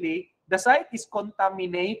 Unfortunately, the site is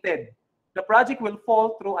contaminated. The project will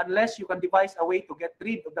fall through unless you can devise a way to get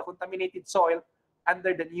rid of the contaminated soil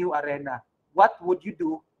under the new arena. What would you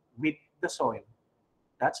do with the soil?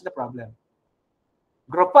 That's the problem.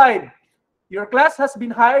 Group 5. Your class has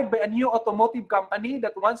been hired by a new automotive company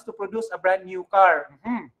that wants to produce a brand new car.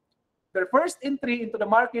 Their first entry into the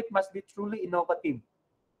market must be truly innovative.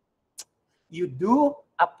 You do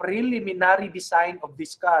a preliminary design of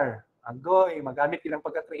this car. Agoy, magamit nilang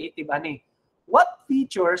pagka-creative ani. What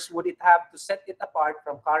features would it have to set it apart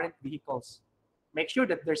from current vehicles? Make sure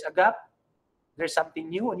that there's a gap, there's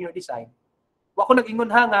something new on your design. Wa ko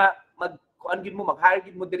nag-ingon ha nga mag-kuan gid mo, mag-hire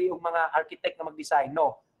gid mo diri og mga architect na mag-design.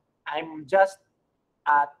 No. I'm just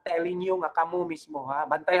telling you nga kamo mismo ha.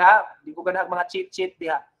 Bantay ha, di ko ganag mga cheat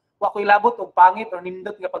diha. Wa ko'y labot og pangit or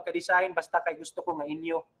nindot nga pagka-design basta kay gusto ko nga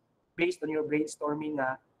inyo based on your brainstorming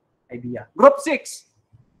nga idea. Group 6.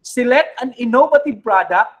 Select an innovative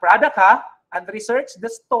product ha, and research the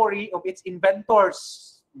story of its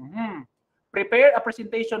inventors. Prepare a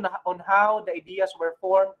presentation on how the ideas were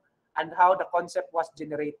formed and how the concept was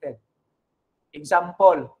generated.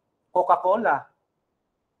 Example, Coca-Cola.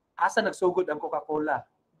 Asa nagsugod ang Coca-Cola?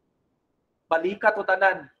 Balikat o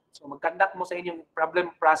tanan. So mag-conduct mo sa inyong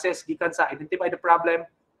problem process gikan sa identify the problem,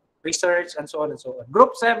 research, and so on and so on.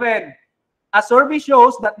 Group 7. A survey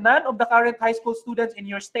shows that none of the current high school students in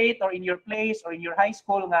your state or in your place or in your high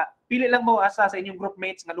school nga pili lang mo asa sa inyong group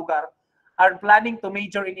mates nga lugar are planning to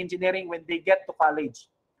major in engineering when they get to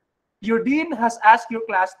college. Your dean has asked your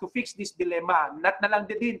class to fix this dilemma. Not na lang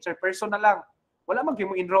din, chairperson na lang. Wala man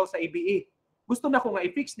mo enroll sa ABE. Gusto na ko nga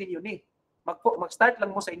i-fix ninyo ni. Mag-start lang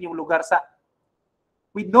mo sa inyong lugar sa.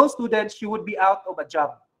 With no students, you would be out of a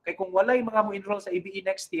job. Kaya kung wala yung mga mo enroll sa ABE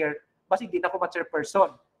next year, basig di na ko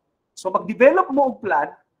ma-chairperson. So mag-develop mo ang plan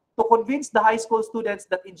to convince the high school students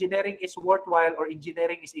that engineering is worthwhile or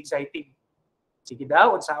engineering is exciting. Sige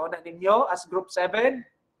daw, unsaon na ninyo as group 7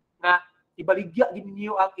 nga ibaligya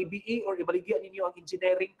ninyo ang ABE or ibaligya ninyo ang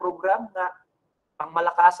engineering program na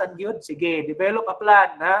pangmalakasan yun. Sige, develop a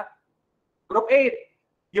plan na. Group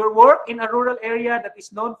 8, your work in a rural area that is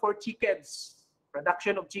known for chickens,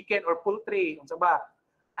 production of chicken or poultry, unsa ba?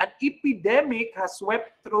 An epidemic has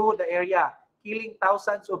swept through the area, killing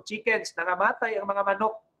thousands of chickens. Nangamatay ang mga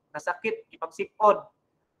manok, nasakit, ipagsipon.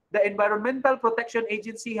 The Environmental Protection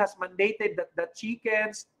Agency has mandated that the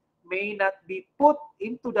chickens may not be put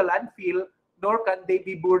into the landfill nor can they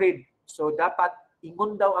be buried. So dapat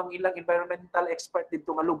ingon daw ang ilang environmental expert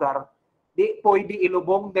dito nga lugar, di pwede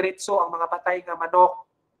ilubong diretso ang mga patay nga manok.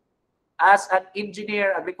 As an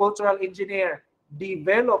engineer, agricultural engineer,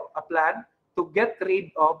 develop a plan to get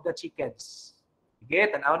rid of the chickens. Sige,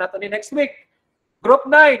 tanaw na to ni next week. Group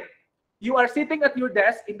 9. You are sitting at your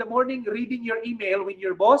desk in the morning reading your email when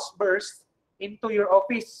your boss bursts into your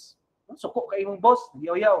office. Suko kay imong boss,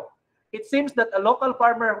 yaw-yaw. It seems that a local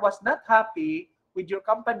farmer was not happy with your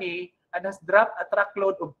company and has dropped a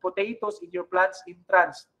truckload of potatoes in your plant's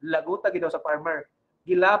entrance. Laguta gid daw sa farmer.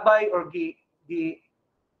 Gilabay or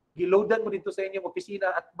giloadan mo dito sa inyong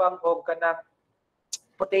opisina at bang og kanang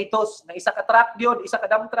potatoes na isa ka truck yun, isa ka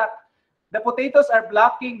dump truck. The potatoes are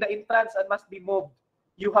blocking the entrance and must be moved.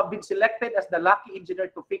 You have been selected as the lucky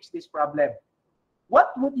engineer to fix this problem.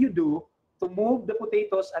 What would you do to move the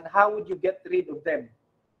potatoes and how would you get rid of them?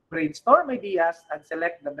 Brainstorm ideas and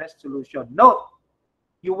select the best solution. Note,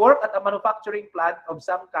 you work at a manufacturing plant of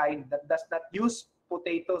some kind that does not use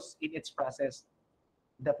potatoes in its process.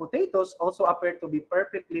 The potatoes also appear to be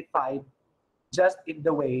perfectly fine, just in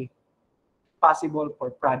the way possible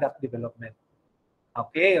for product development.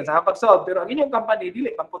 Okay, sa pag-solve. Pero ang inyong company,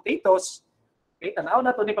 dili pang potatoes. Okay, tanaw na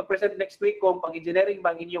to ni pag-present next week kung pang-engineering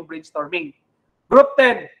bang inyong brainstorming. Group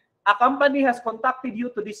 10. A company has contacted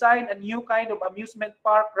you to design a new kind of amusement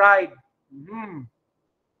park ride.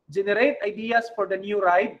 Generate ideas for the new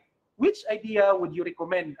ride. Which idea would you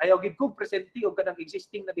recommend? Ayaw gid ko presenti og kanang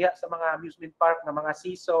existing na diha sa mga amusement park na mga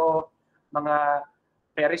seesaw, mga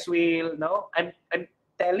Ferris wheel, no? I'm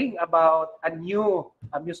telling about a new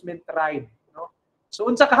amusement ride, no? So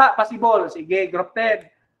unsa ka possible? Sige, group 10.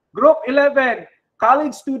 Group 11.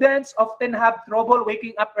 College students often have trouble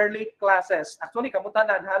waking up early classes. Actually,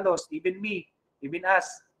 kamutanan halos, even me, even us.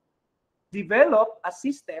 Develop a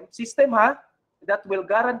system ha, that will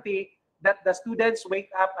guarantee that the students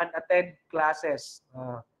wake up and attend classes.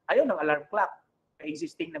 Ayaw ng alarm clock.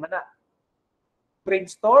 Existing naman na.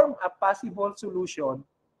 Brainstorm a possible solution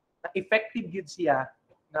na effective yun siya,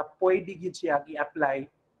 na pwede yun siya i-apply,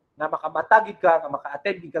 na makamatagid ka, na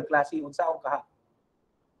maka-attend ka klase, unsaong ka.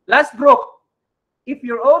 Last group. If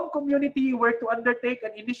your own community were to undertake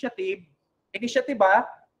an initiative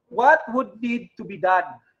what would need to be done?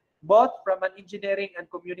 Both from an engineering and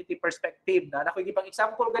community perspective. Na nakikipang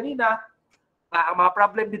example ganina, ang mga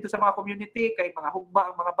problem dito sa mga community, kay mga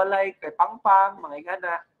hugma, ang mga balay, kay pangpang, mga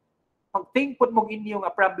ingana, pag-think po mong inyong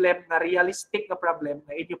problem na realistic na problem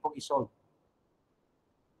na inyo pong isolve.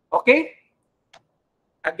 Okay?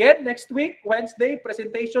 Again, next week, Wednesday,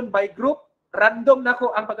 presentation by group. Random na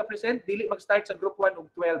ko ang pagka-present, dili mag-start sa group 1 ug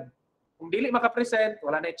 12. Kung dili maka-present,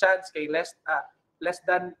 wala na chance kay less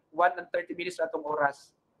than 1 and 30 minutes atong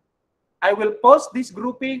oras. I will post this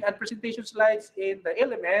grouping and presentation slides in the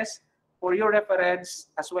LMS for your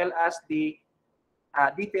reference as well as the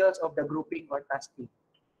details of the grouping or tasking.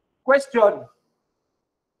 Question?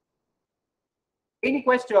 Any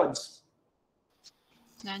questions?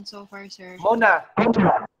 None so far, sir. Mona.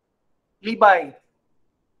 Levi.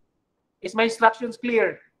 Is my instructions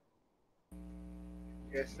clear?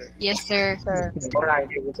 Yes, sir. Yes, sir. All right.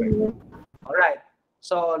 All right.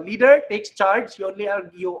 So leader takes charge. You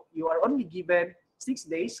are only given 6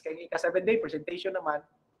 days. Kaya ka 7-day presentation naman.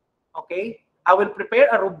 Okay. I will prepare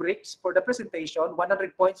a rubrics for the presentation.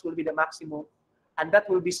 100 points will be the maximum, and that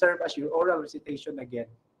will be served as your oral recitation again,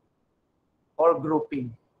 or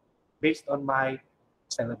grouping based on my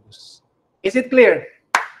syllabus. Is it clear?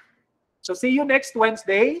 So see you next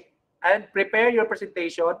Wednesday and prepare your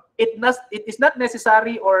presentation. It is not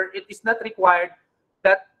necessary or it is not required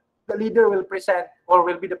that the leader will present or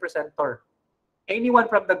will be the presenter. Anyone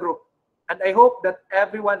from the group. And I hope that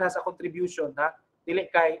everyone has a contribution. Ha? Dili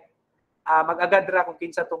kay mag-agad ra kung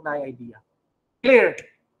kinsa tong na idea. Clear?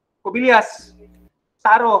 Kubilias,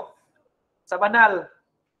 Saro, Sabanal.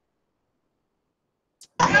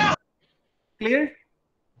 Clear?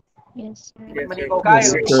 Yes, sir. Yes, sir. Manikaw kayo.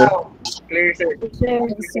 Yes, sir. Ikaw. Clear, sir.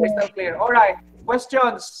 Crystal clear. All right.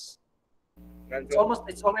 Questions? None, It's sir.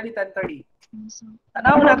 it's already 10:30.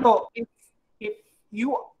 Tanaw na to. If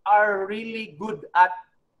you are really good at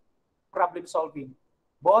problem solving,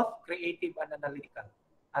 both creative and analytical,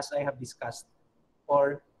 as I have discussed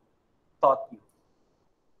or taught you.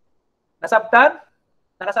 Nasabtan?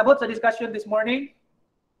 Nakasabot sa discussion this morning?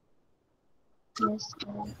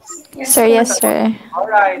 Sir, yes, sir. All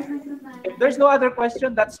right. If there's no other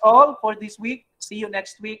question, that's all for this week. See you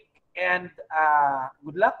next week. And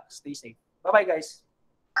good luck. Stay safe. Bye-bye, guys.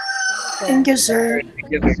 Thank you, sir.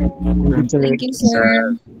 Thank you, sir. Thank you,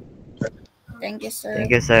 sir. Thank you, sir.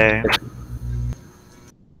 Thank you, sir.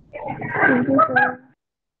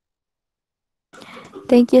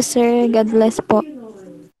 Thank you, sir. God bless po.